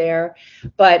therapist there,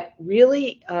 but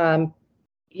really,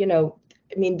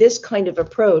 this kind of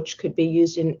approach could be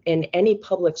used in any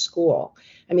public school.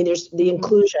 There's the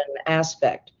inclusion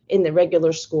aspect in the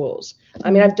regular schools.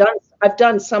 I've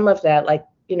done some of that, like,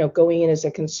 going in as a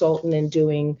consultant and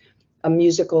doing a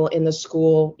musical in the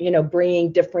school,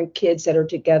 bringing different kids that are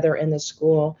together in the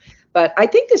school. But I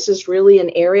think this is really an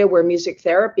area where music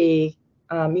therapists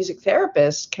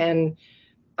can,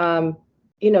 I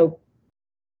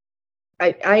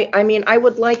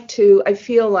would like to, I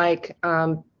feel like,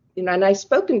 and I've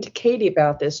spoken to Katie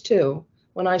about this too,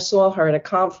 when I saw her at a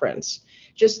conference,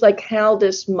 just like how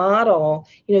this model,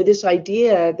 this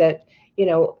idea that,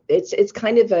 it's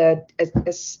kind of an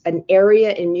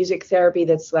area in music therapy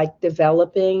that's like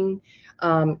developing,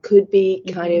 could be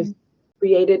kind of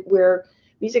created where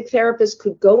music therapists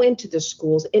could go into the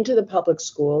schools, into the public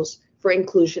schools, for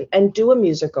inclusion and do a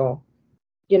musical,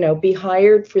 be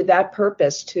hired for that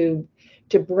purpose to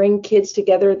bring kids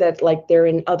together that like they're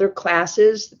in other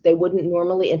classes, they wouldn't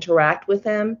normally interact with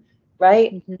them,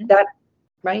 right? Mm-hmm. That,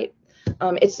 right?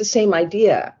 It's the same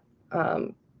idea.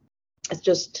 It's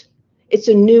just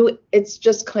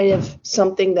kind of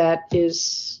something that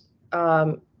is,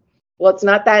 it's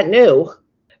not that new.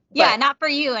 Yeah, not for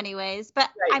you anyways. But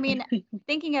right. I mean,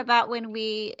 thinking about when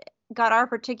we got our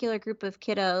particular group of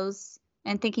kiddos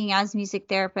and thinking as music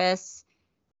therapists,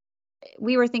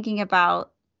 we were thinking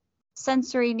about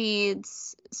sensory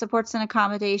needs, supports and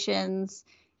accommodations.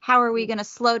 How are we going to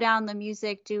slow down the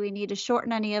music? Do we need to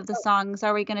shorten any of the songs?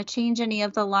 Are we going to change any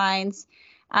of the lines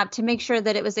to make sure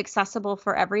that it was accessible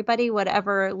for everybody,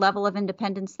 whatever level of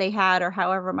independence they had or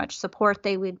however much support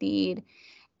they would need?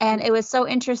 And it was so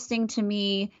interesting to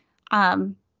me, a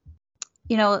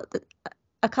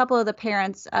couple of the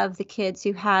parents of the kids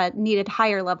who had needed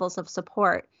higher levels of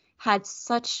support had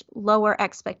such lower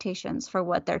expectations for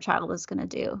what their child was going to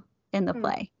do in the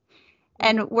play.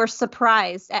 And we're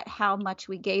surprised at how much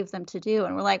we gave them to do.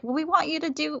 And we're like, well, we want you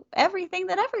to do everything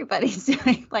that everybody's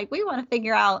doing. Like, we want to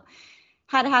figure out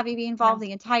how to have you be involved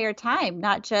the entire time,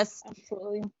 not just,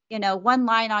 absolutely, one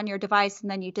line on your device and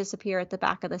then you disappear at the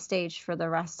back of the stage for the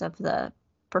rest of the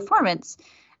performance.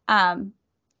 And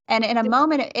in a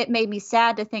moment, it made me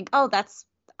sad to think, oh, that's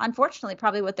unfortunately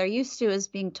probably what they're used to, is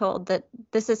being told that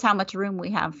this is how much room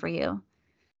we have for you.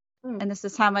 And this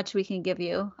is how much we can give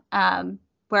you.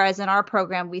 Whereas in our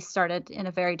program, we started in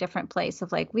a very different place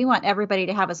of like, we want everybody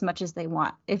to have as much as they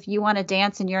want. If you want to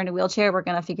dance and you're in a wheelchair, we're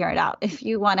going to figure it out. If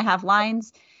you want to have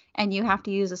lines and you have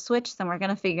to use a switch, then we're going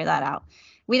to figure that out.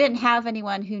 We didn't have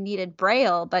anyone who needed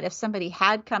Braille, but if somebody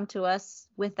had come to us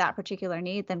with that particular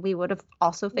need, then we would have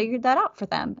also figured that out for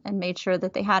them and made sure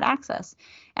that they had access.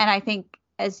 And I think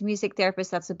as music therapists,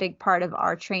 that's a big part of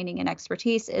our training and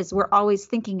expertise, is we're always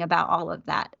thinking about all of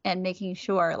that and making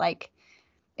sure, like,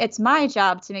 it's my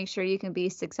job to make sure you can be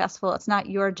successful. It's not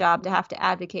your job to have to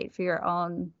advocate for your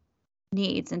own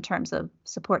needs in terms of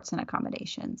supports and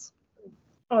accommodations.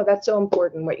 Oh, that's so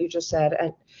important what you just said.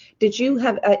 And did you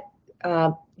have a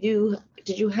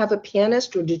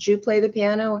pianist, or did you play the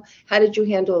piano? How did you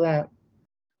handle that?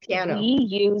 Piano. We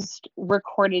used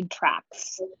recorded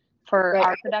tracks for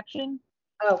our production.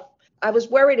 Oh, I was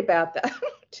worried about that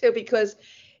too, because,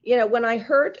 when I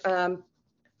heard, of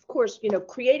course,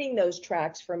 creating those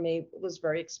tracks for me was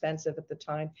very expensive at the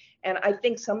time. And I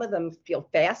think some of them feel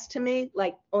fast to me,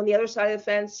 like on the other side of the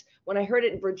fence. When I heard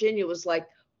it in Virginia, it was like,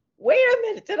 wait a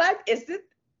minute,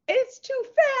 it's too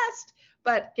fast.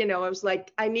 But, I was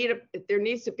like, there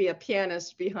needs to be a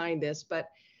pianist behind this. But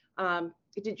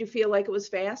did you feel like it was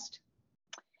fast?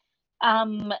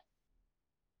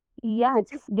 Yes,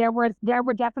 there were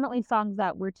definitely songs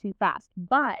that were too fast,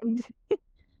 but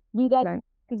we got,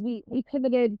 because we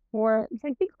pivoted for,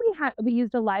 I think we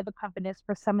used a live accompanist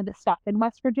for some of the stuff in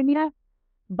West Virginia,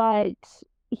 but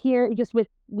here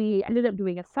we ended up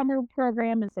doing a summer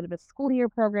program instead of a school year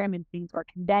program, and things were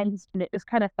condensed, and it just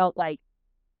kind of felt like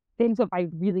things went by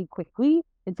really quickly,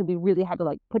 and so we really had to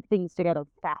like put things together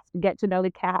fast, get to know the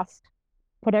cast,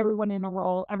 put everyone in a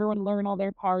role, everyone learn all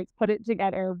their parts, put it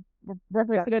together,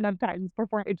 rehearse it enough times,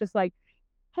 perform it, just like,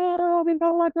 oh, we've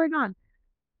got a lot going on.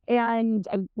 And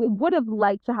we would have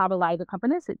liked to have a live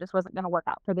accompanist. It just wasn't going to work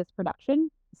out for this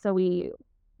production. So we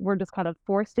were just kind of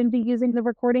forced into using the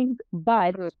recordings.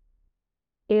 But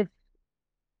if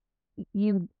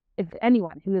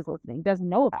anyone who is listening doesn't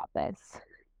know about this,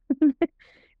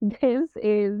 this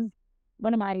is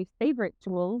one of my favorite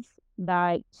tools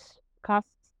that costs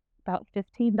about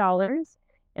 $15.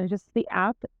 And it's just the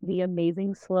app, The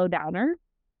Amazing Slow Downer.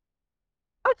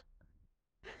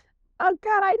 Oh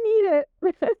God, I need it.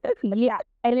 Yeah.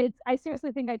 And I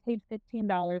seriously think I paid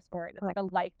 $15 for it. It's like a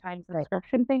lifetime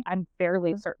subscription thing. I'm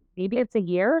fairly certain. Maybe it's a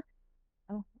year.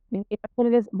 Oh, maybe that's what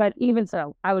it is. But even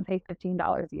so, I would pay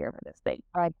 $15 a year for this thing.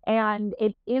 Right. And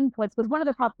it inputs, was one of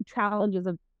the challenges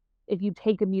of if you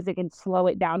take a music and slow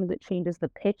it down, is it changes the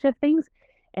pitch of things.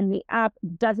 And the app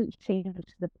doesn't change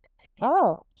the pitch.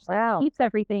 Oh, wow. It keeps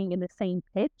everything in the same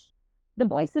pitch. The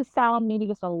voices sound maybe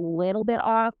just a little bit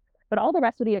off, but all the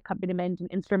rest of the accompaniment and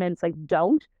instruments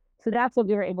don't. So that's what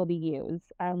we were able to use.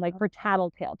 Like for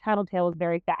Tattletale. Tattletale was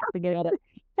very fast. We get it.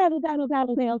 Tattletale. I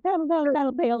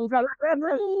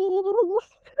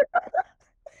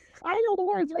know the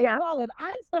words really well, and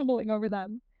I'm stumbling over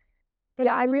them. But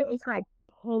I really try to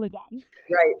pull it down.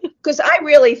 Right. Because I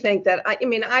really think that,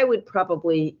 I would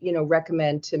probably,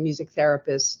 recommend to music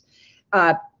therapists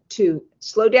to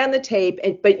slow down the tape,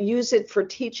 but use it for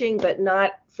teaching, but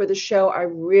not for the show, I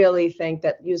really think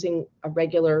that using a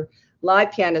regular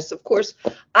live pianist, of course,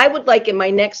 I would like in my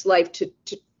next life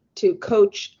to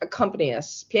coach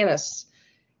accompanists, pianists,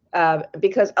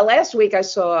 because last week I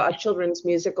saw a children's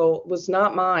musical, was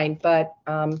not mine, but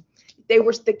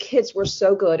the kids were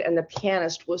so good and the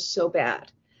pianist was so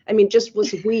bad. I mean, just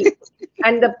was weak.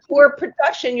 And the poor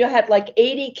production, you had like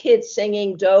 80 kids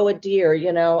singing Do a Deer,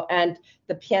 and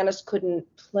the pianist couldn't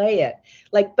play it.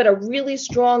 But a really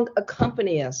strong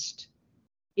accompanist,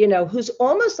 who's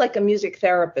almost like a music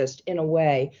therapist in a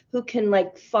way, who can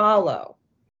follow.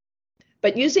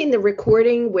 But using the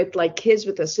recording with kids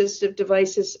with assistive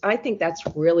devices, I think that's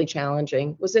really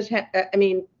challenging.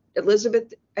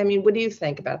 Elizabeth, what do you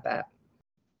think about that?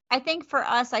 I think for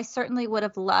us, I certainly would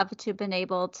have loved to have been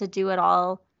able to do it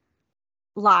all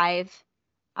live.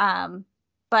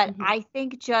 But I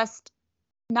think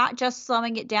not just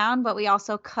slowing it down, but we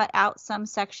also cut out some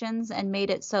sections and made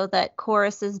it so that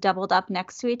choruses doubled up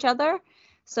next to each other,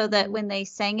 so that when they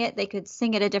sang it, they could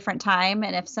sing at a different time.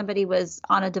 And if somebody was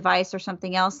on a device or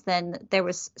something else, then there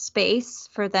was space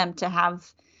for them to have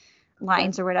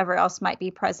lines or whatever else might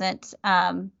be present.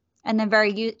 And then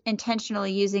very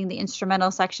intentionally using the instrumental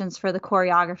sections for the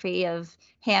choreography of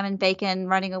Ham and Bacon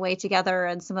running away together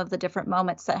and some of the different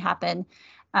moments that happen.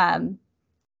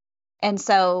 And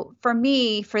so for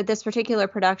me, for this particular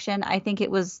production, I think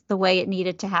it was the way it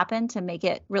needed to happen to make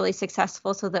it really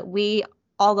successful, so that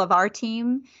all of our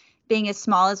team, being as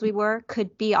small as we were,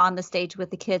 could be on the stage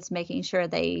with the kids, making sure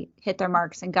they hit their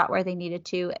marks and got where they needed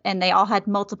to. And they all had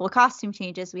multiple costume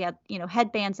changes. We had,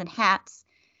 headbands and hats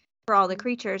for all the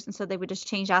creatures. And so they would just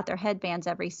change out their headbands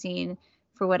every scene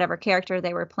for whatever character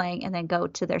they were playing, and then go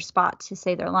to their spot to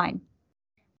say their line.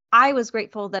 I was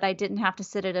grateful that I didn't have to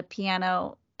sit at a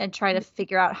piano and try to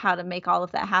figure out how to make all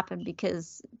of that happen,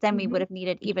 because then we would have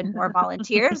needed even more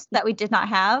volunteers that we did not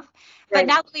have. Right. But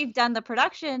now that we've done the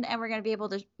production and we're going to be able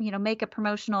to, make a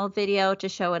promotional video to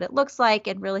show what it looks like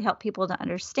and really help people to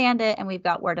understand it. And we've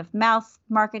got word of mouth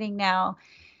marketing now.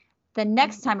 The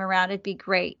next time around, it'd be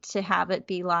great to have it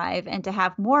be live and to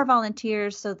have more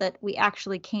volunteers, so that we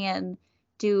actually can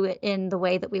do it in the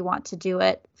way that we want to do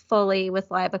it, fully with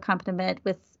live accompaniment,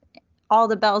 with all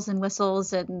the bells and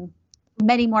whistles and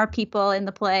many more people in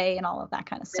the play and all of that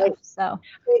kind of stuff. Right. So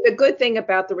the good thing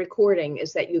about the recording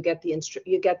is that you get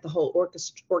the whole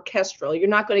orchestral. You're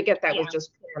not going to get that with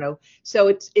just piano. So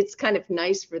it's kind of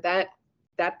nice for that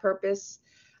purpose.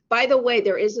 By the way,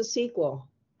 there is a sequel.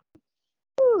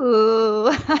 Ooh.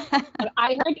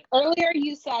 I heard earlier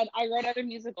you said I wrote other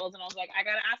musicals, and I was like, I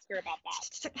gotta ask her about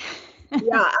that.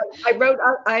 Yeah,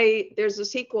 there's a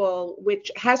sequel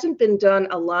which hasn't been done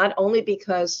a lot, only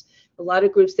because a lot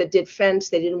of groups that did Fence,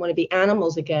 they didn't want to be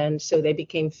animals again, so they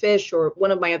became fish, or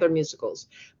one of my other musicals.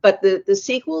 But the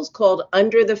sequel is called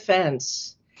Under the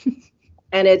Fence,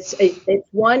 and it's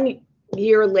 1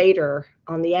 year later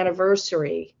on the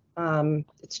anniversary.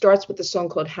 It starts with a song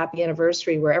called Happy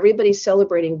Anniversary, where everybody's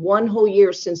celebrating 1 whole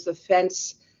year since the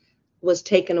fence was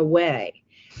taken away.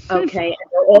 Okay,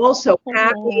 and they're all so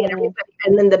happy, and everybody,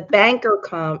 and then the banker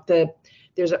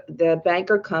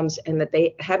comes, and that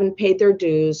they haven't paid their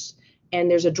dues, and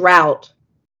there's a drought,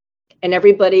 and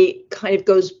everybody kind of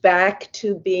goes back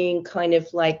to being kind of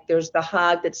like, there's the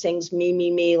hog that sings me,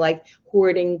 me, me, like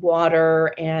hoarding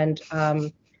water, and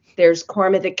there's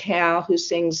Karma the cow who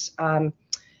sings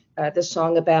the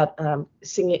song about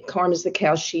singing. Karma's the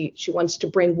cow. She wants to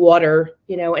bring water,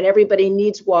 and everybody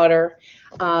needs water,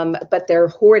 but they're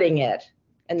hoarding it,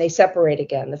 and they separate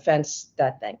again, the fence,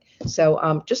 that thing.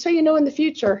 So just so you know, in the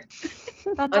future.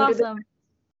 That's awesome.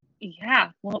 Yeah,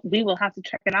 well, we will have to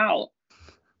check it out.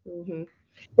 Mm-hmm.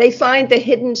 They find the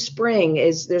hidden spring.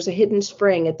 There's a hidden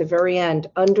spring at the very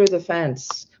end, under the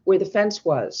fence, where the fence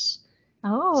was.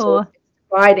 Oh. So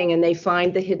riding, and they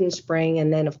find the hidden spring,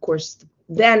 and then of course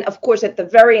at the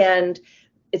very end,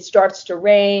 it starts to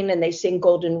rain, and they sing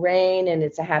Golden Rain, and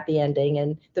it's a happy ending,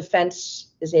 and the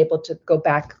fence is able to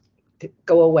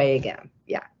go away again.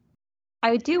 Yeah.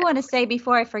 I do want to say,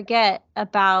 before I forget,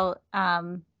 about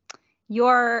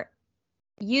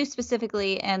you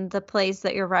specifically and the plays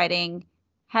that you're writing,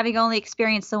 having only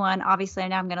experienced the one, obviously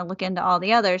now I'm going to look into all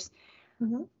the others.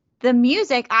 Mm-hmm. The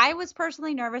music, I was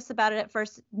personally nervous about it at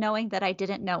first, knowing that I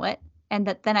didn't know it, and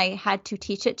that then I had to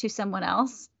teach it to someone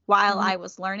else while I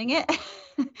was learning it,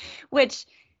 which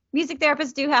music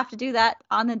therapists do have to do that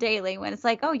on the daily, when it's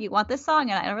like, oh, you want this song,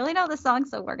 and I don't really know this song,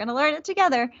 so we're going to learn it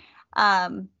together.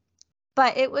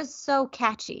 But it was so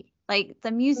catchy. Like,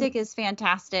 the music is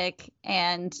fantastic,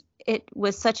 and it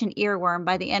was such an earworm.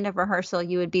 By the end of rehearsal,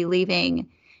 you would be leaving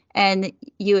and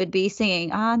you would be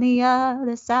singing on the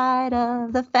other side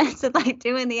of the fence and like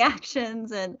doing the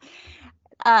actions. And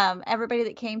everybody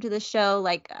that came to the show,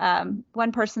 like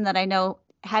one person that I know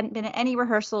hadn't been at any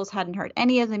rehearsals, hadn't heard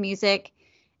any of the music.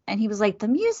 And he was like, the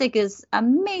music is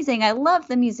amazing. I love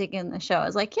the music in the show. I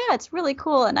was like, yeah, it's really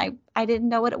cool. And I didn't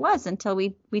know what it was until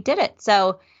we did it.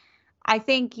 So I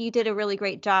think you did a really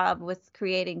great job with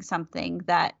creating something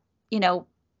that,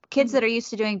 kids that are used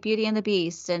to doing Beauty and the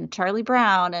Beast and Charlie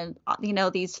Brown and,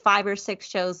 these 5 or 6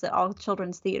 shows that all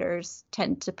children's theaters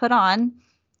tend to put on.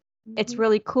 It's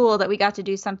really cool that we got to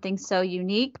do something so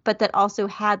unique, but that also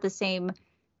had the same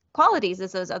qualities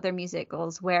as those other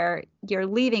musicals where you're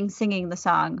leaving singing the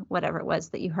song, whatever it was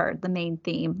that you heard, the main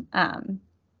theme, or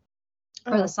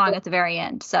the song at the very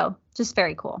end. So just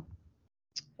very cool.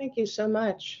 Thank you so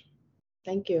much.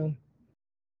 Thank you.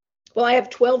 Well, I have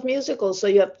 12 musicals, so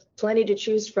you have plenty to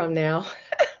choose from now.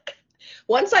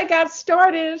 Once I got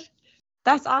started.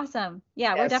 That's awesome.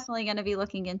 Yeah, Yes. We're definitely going to be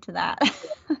looking into that.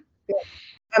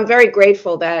 I'm very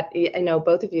grateful that,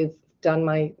 both of you have done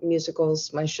my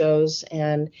musicals, my shows,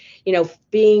 and,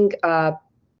 being,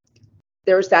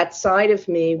 there's that side of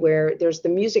me where there's the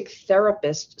music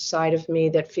therapist side of me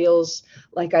that feels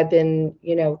like I've been,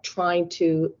 trying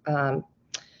to,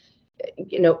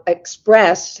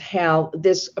 express how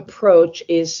this approach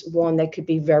is one that could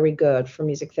be very good for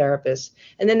music therapists.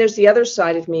 And then there's the other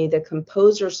side of me, the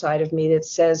composer side of me, that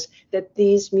says that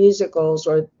these musicals,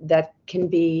 or that can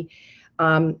be,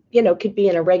 could be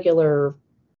in a regular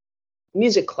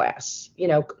music class,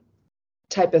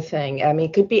 type of thing. I mean,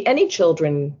 it could be any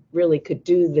children really could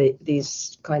do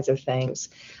these kinds of things.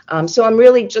 So I'm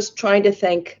really just trying to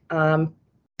think.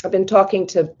 I've been talking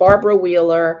to Barbara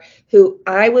Wheeler, who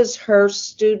I was her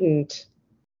student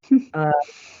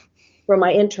for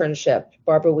my internship.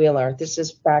 Barbara Wheeler. This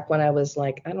is back when I was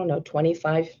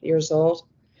 25 years old.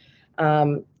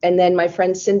 And then my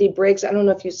friend Cindy Briggs. I don't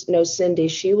know if you know Cindy.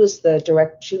 She was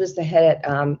the head at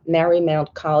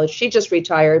Marymount College. She just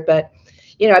retired, but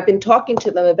I've been talking to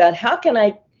them about how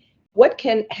can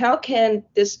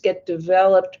this get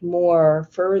developed more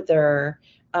further.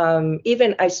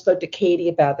 Even I spoke to Katie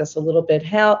about this a little bit,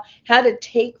 how to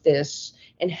take this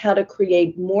and how to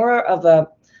create more of a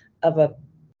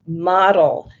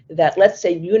model that, let's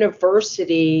say,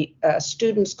 university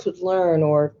students could learn,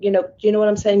 or you know what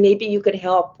I'm saying? Maybe you could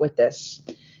help with this,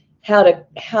 how to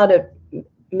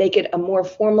make it a more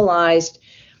formalized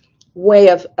way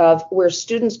of where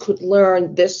students could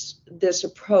learn this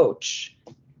approach.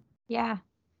 Yeah.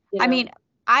 I mean,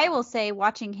 I will say,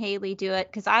 watching Haley do it,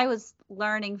 because I was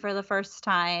learning for the first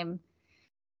time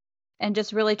and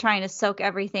just really trying to soak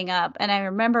everything up. And I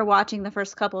remember watching the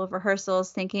first couple of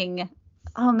rehearsals thinking,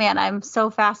 oh man, I'm so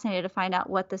fascinated to find out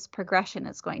what this progression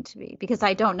is going to be, because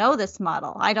I don't know this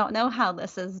model. I don't know how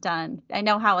this is done. I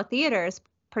know how a theater's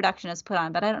production is put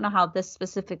on, but I don't know how this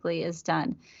specifically is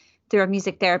done through a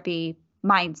music therapy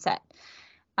mindset.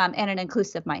 And an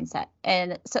inclusive mindset.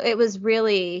 And so it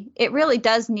really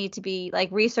does need to be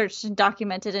like researched and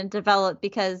documented and developed,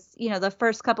 because, the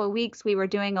first couple of weeks we were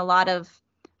doing a lot of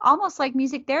almost like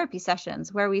music therapy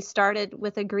sessions, where we started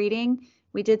with a greeting.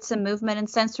 We did some movement and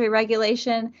sensory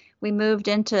regulation. We moved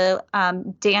into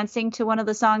dancing to one of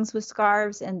the songs with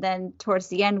scarves. And then towards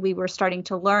the end, we were starting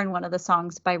to learn one of the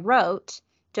songs by rote,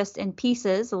 just in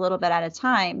pieces, a little bit at a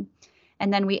time.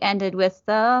 And then we ended with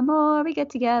 "The More We Get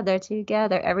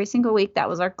Together, every single week. That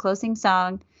was our closing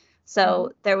song.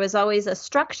 So there was always a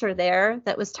structure there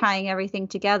that was tying everything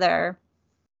together.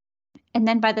 And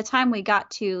then by the time we got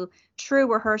to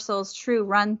true rehearsals, true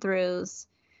run-throughs,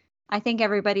 I think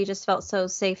everybody just felt so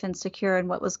safe and secure in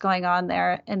what was going on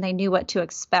there, and they knew what to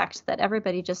expect, that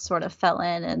everybody just sort of fell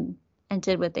in and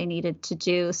did what they needed to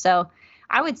do. So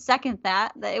I would second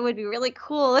that it would be really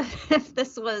cool if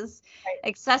this was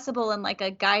accessible in like a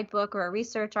guidebook or a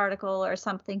research article or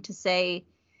something, to say,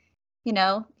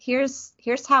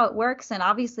 here's how it works. And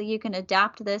obviously you can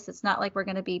adapt this. It's not like we're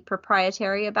going to be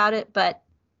proprietary about it, but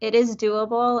it is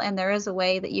doable. And there is a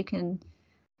way that you can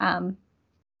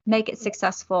make it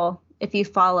successful if you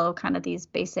follow kind of these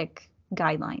basic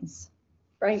guidelines.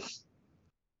 Right.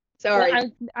 Sorry.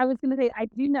 Well, I was going to say, I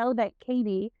do know that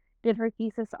Katie did her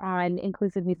thesis on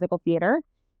inclusive musical theater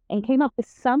and came up with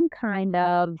some kind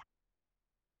of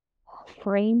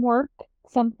framework,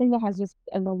 something that has just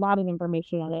a lot of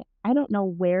information on it. I don't know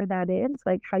where that is,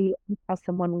 like how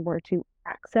someone were to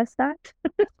access that.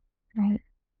 Right.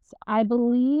 So I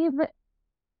believe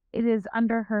it is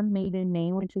under her maiden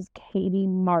name, which is Katie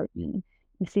Martin.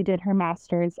 And she did her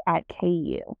master's at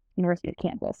KU, University of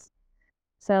Kansas.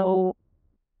 So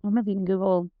I don't know if you can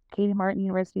Google Katie Martin,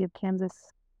 University of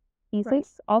Kansas thesis. Right.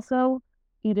 Also,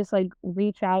 you just like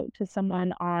reach out to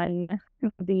someone on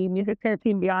the Music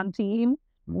Therapy and Beyond team.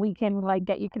 We can like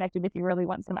get you connected if you really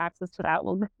want some access to that.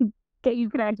 We'll get you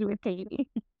connected with Katie.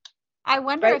 I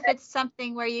wonder Right. if it's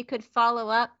something where you could follow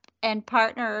up and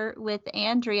partner with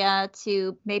Andrea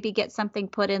to maybe get something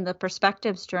put in the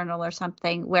Perspectives Journal or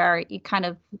something where you kind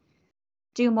of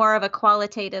do more of a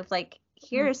qualitative, like,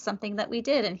 here's something that we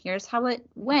did and here's how it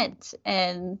went.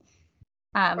 And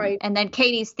Right. and then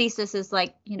Katie's thesis is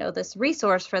like, this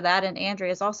resource for that. And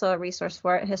Andrea is also a resource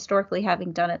for it, historically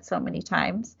having done it so many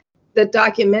times. The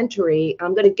documentary,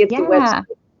 I'm going to give the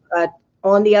website,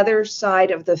 on the other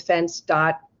side of the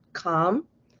fence.com,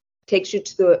 takes you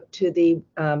to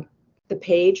the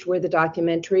page where the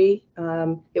documentary,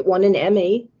 it won an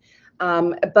Emmy,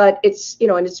 but it's,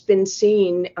 and it's been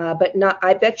seen, but not,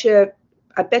 I bet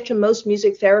you most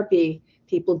music therapy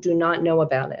people do not know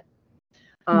about it.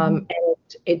 And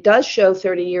it does show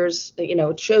 30 years,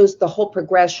 it shows the whole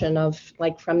progression of,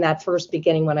 like, from that first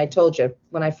beginning when I told you,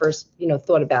 when I first,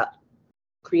 thought about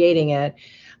creating it.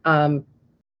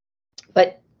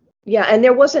 But yeah, and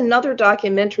there was another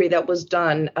documentary that was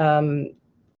done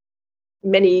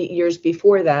many years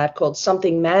before that called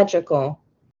Something Magical.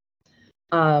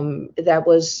 That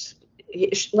was,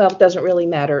 well, it doesn't really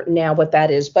matter now what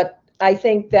that is, but I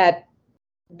think that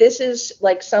this is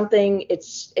like something,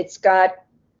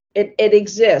 it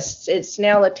exists. It's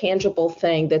now a tangible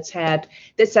thing that's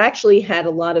actually had a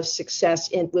lot of success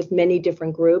with many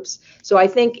different groups. So I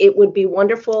think it would be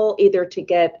wonderful either to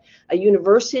get a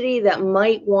university that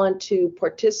might want to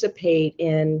participate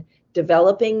in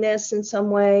developing this in some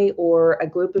way, or a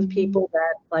group of people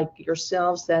that, like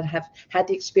yourselves, that have had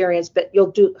the experience, but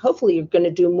hopefully you're going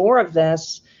to do more of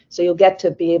this, so you'll get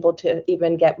to be able to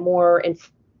even get more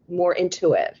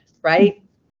into it, right?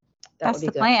 That's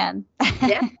the plan.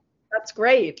 Yeah, that's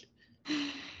great.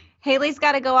 Haley's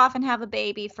got to go off and have a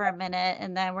baby for a minute,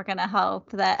 and then we're going to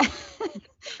hope that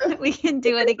we can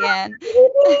do it again.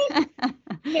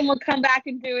 Then we'll come back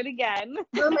and do it again.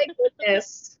 Oh my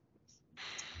goodness.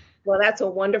 Well, that's a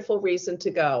wonderful reason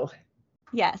to go.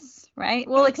 Yes, right?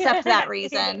 We'll accept that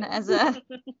reason as a,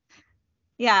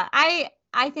 yeah, I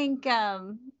think,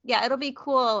 it'll be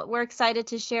cool. We're excited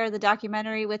to share the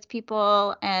documentary with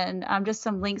people, and just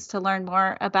some links to learn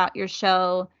more about your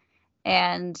show.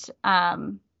 And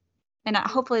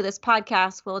hopefully this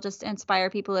podcast will just inspire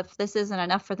people, if this isn't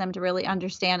enough for them to really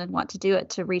understand and want to do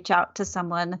it, to reach out to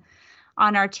someone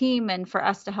on our team, and for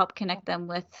us to help connect them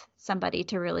with somebody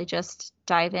to really just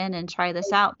dive in and try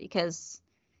this out, because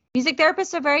music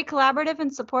therapists are very collaborative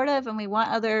and supportive, and we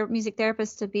want other music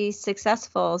therapists to be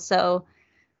successful. So,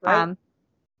 right.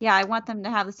 I want them to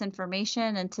have this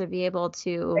information and to be able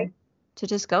to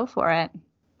just go for it.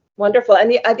 Wonderful.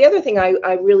 And the other thing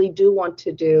I really do want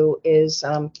to do is,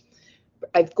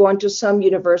 I've gone to some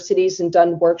universities and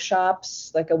done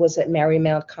workshops. Like I was at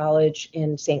Marymount College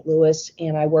in St. Louis,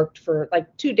 and I worked for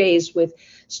like 2 days with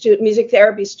music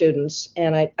therapy students,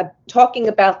 and I'm talking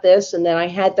about this, and then I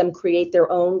had them create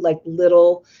their own like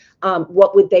little,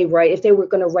 what would they write if they were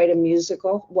going to write a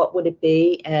musical? What would it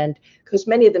be? And because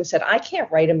many of them said, I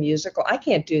can't write a musical, I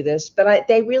can't do this, but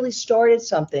they really started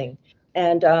something.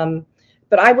 And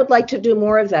but I would like to do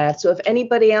more of that. So if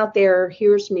anybody out there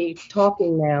hears me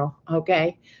talking now,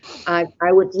 okay, I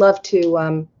would love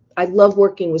to, I love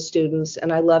working with students,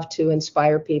 and I love to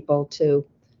inspire people to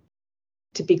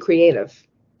be creative,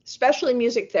 especially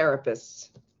music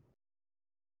therapists.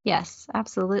 Yes,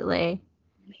 absolutely.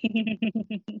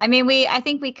 I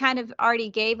think we kind of already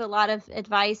gave a lot of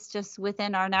advice just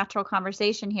within our natural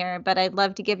conversation here, but I'd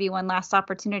love to give you one last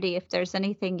opportunity. If there's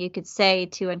anything you could say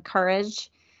to encourage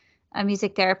a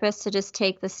music therapist to just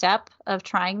take the step of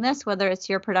trying this, whether it's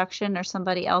your production or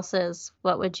somebody else's,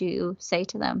 what would you say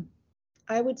to them?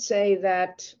 I would say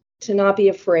that to not be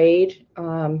afraid,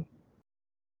 to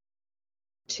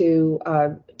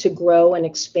grow and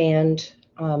expand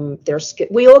their skill.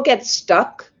 We all get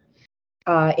stuck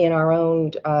in our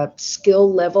own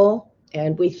skill level,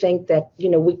 and we think that,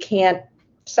 we can't,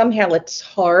 somehow it's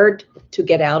hard to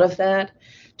get out of that,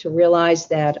 to realize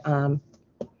that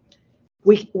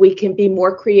we can be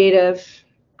more creative.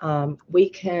 We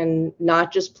can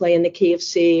not just play in the key of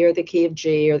C or the key of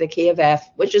G or the key of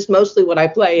F, which is mostly what I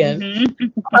play in.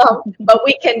 But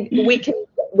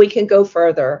we can go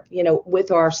further,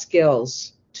 with our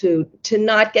skills, to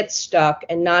not get stuck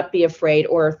and not be afraid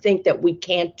or think that we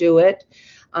can't do it.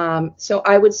 So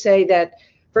I would say that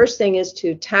first thing is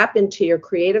to tap into your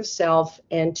creative self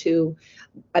and to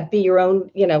be your own,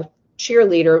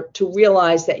 cheerleader, to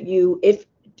realize that if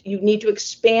you need to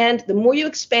expand, the more you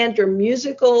expand your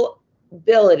musical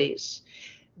abilities,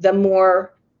 the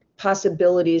more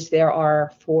possibilities there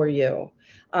are for you.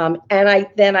 And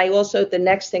I also, the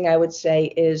next thing I would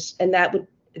say is, and that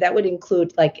would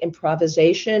include like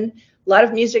improvisation. A lot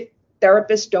of music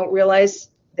therapists don't realize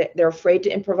that they're afraid to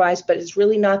improvise, but it's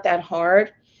really not that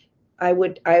hard. I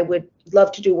would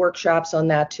love to do workshops on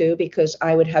that too, because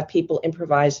I would have people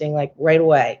improvising like right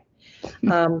away.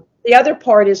 The other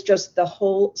part is just the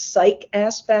whole psych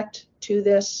aspect to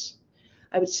this.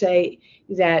 I would say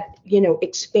that,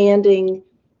 expanding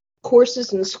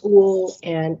courses in school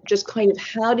and just kind of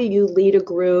how do you lead a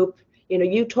group.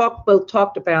 You both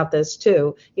talked about this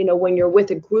too. When you're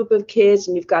with a group of kids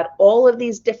and you've got all of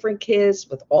these different kids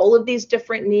with all of these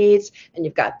different needs and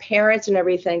you've got parents and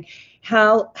everything,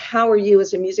 how are you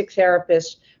as a music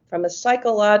therapist from a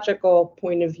psychological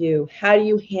point of view, how do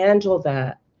you handle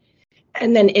that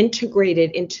and then integrate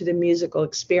it into the musical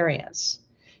experience?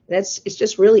 It's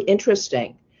just really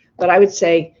interesting. But I would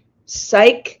say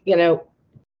psych,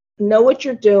 know what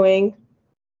you're doing,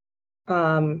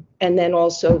 and then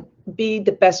also be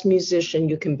the best musician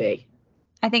you can be.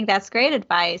 I think that's great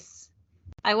advice.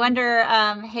 I wonder,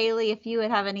 Haley, if you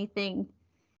would have anything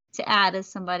to add as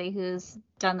somebody who's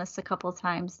done this a couple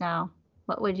times now.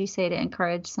 What would you say to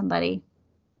encourage somebody?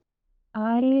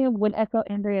 I would echo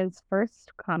Andrea's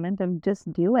first comment of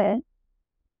just do it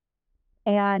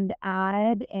and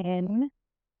add in,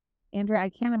 Andrea, I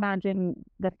can't imagine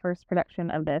the first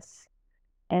production of this.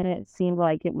 And it seemed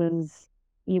like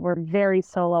you were very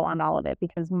solo on all of it,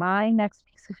 because my next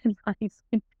piece of advice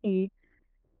would be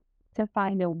to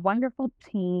find a wonderful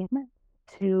team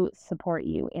to support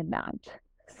you in that.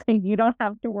 So you don't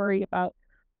have to worry about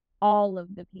all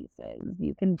of the pieces.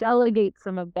 You can delegate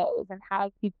some of those and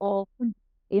have people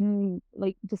in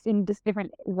just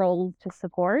different roles to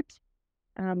support.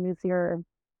 You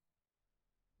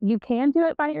can do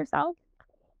it by yourself,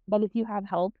 but if you have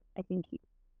help, I think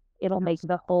it'll make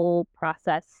the whole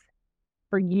process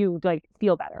for you to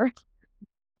feel better.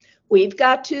 We've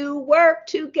got to work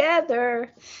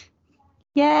together.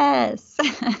 Yes.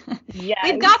 Yes.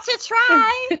 We've got to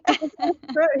try.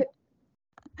 Right.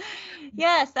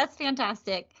 Yes, that's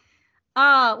fantastic.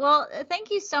 Well,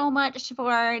 thank you so much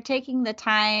for taking the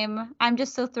time. I'm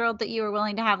just so thrilled that you were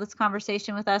willing to have this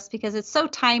conversation with us, because it's so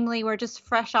timely. We're just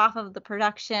fresh off of the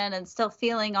production and still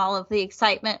feeling all of the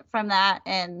excitement from that,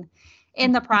 and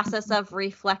in the process of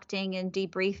reflecting and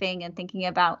debriefing and thinking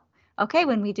about, okay,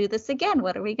 when we do this again,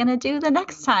 what are we going to do the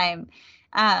next time?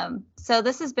 So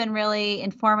this has been really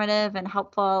informative and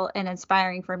helpful and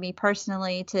inspiring for me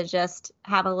personally to just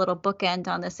have a little bookend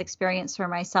on this experience for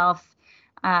myself,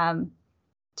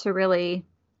 to really,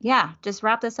 just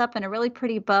wrap this up in a really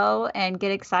pretty bow and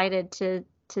get excited to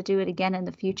do it again in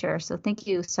the future. So thank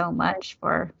you so much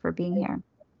for being here.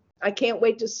 I can't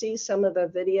wait to see some of the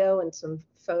video and some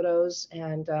photos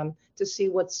and to see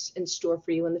what's in store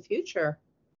for you in the future.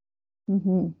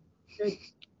 Mm-hmm. Good.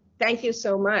 Thank you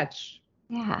so much.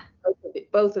 Yeah.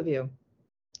 Both of you.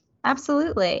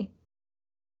 Absolutely.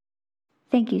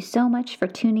 Thank you so much for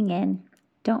tuning in.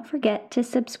 Don't forget to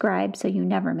subscribe so you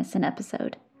never miss an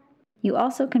episode. You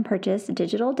also can purchase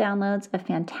digital downloads of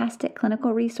fantastic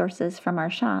clinical resources from our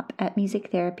shop at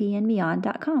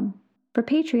musictherapyandbeyond.com. For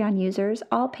Patreon users,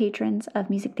 all patrons of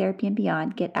Music Therapy and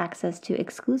Beyond get access to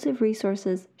exclusive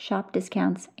resources, shop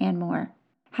discounts, and more.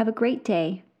 Have a great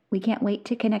day. We can't wait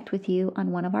to connect with you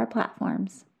on one of our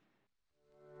platforms.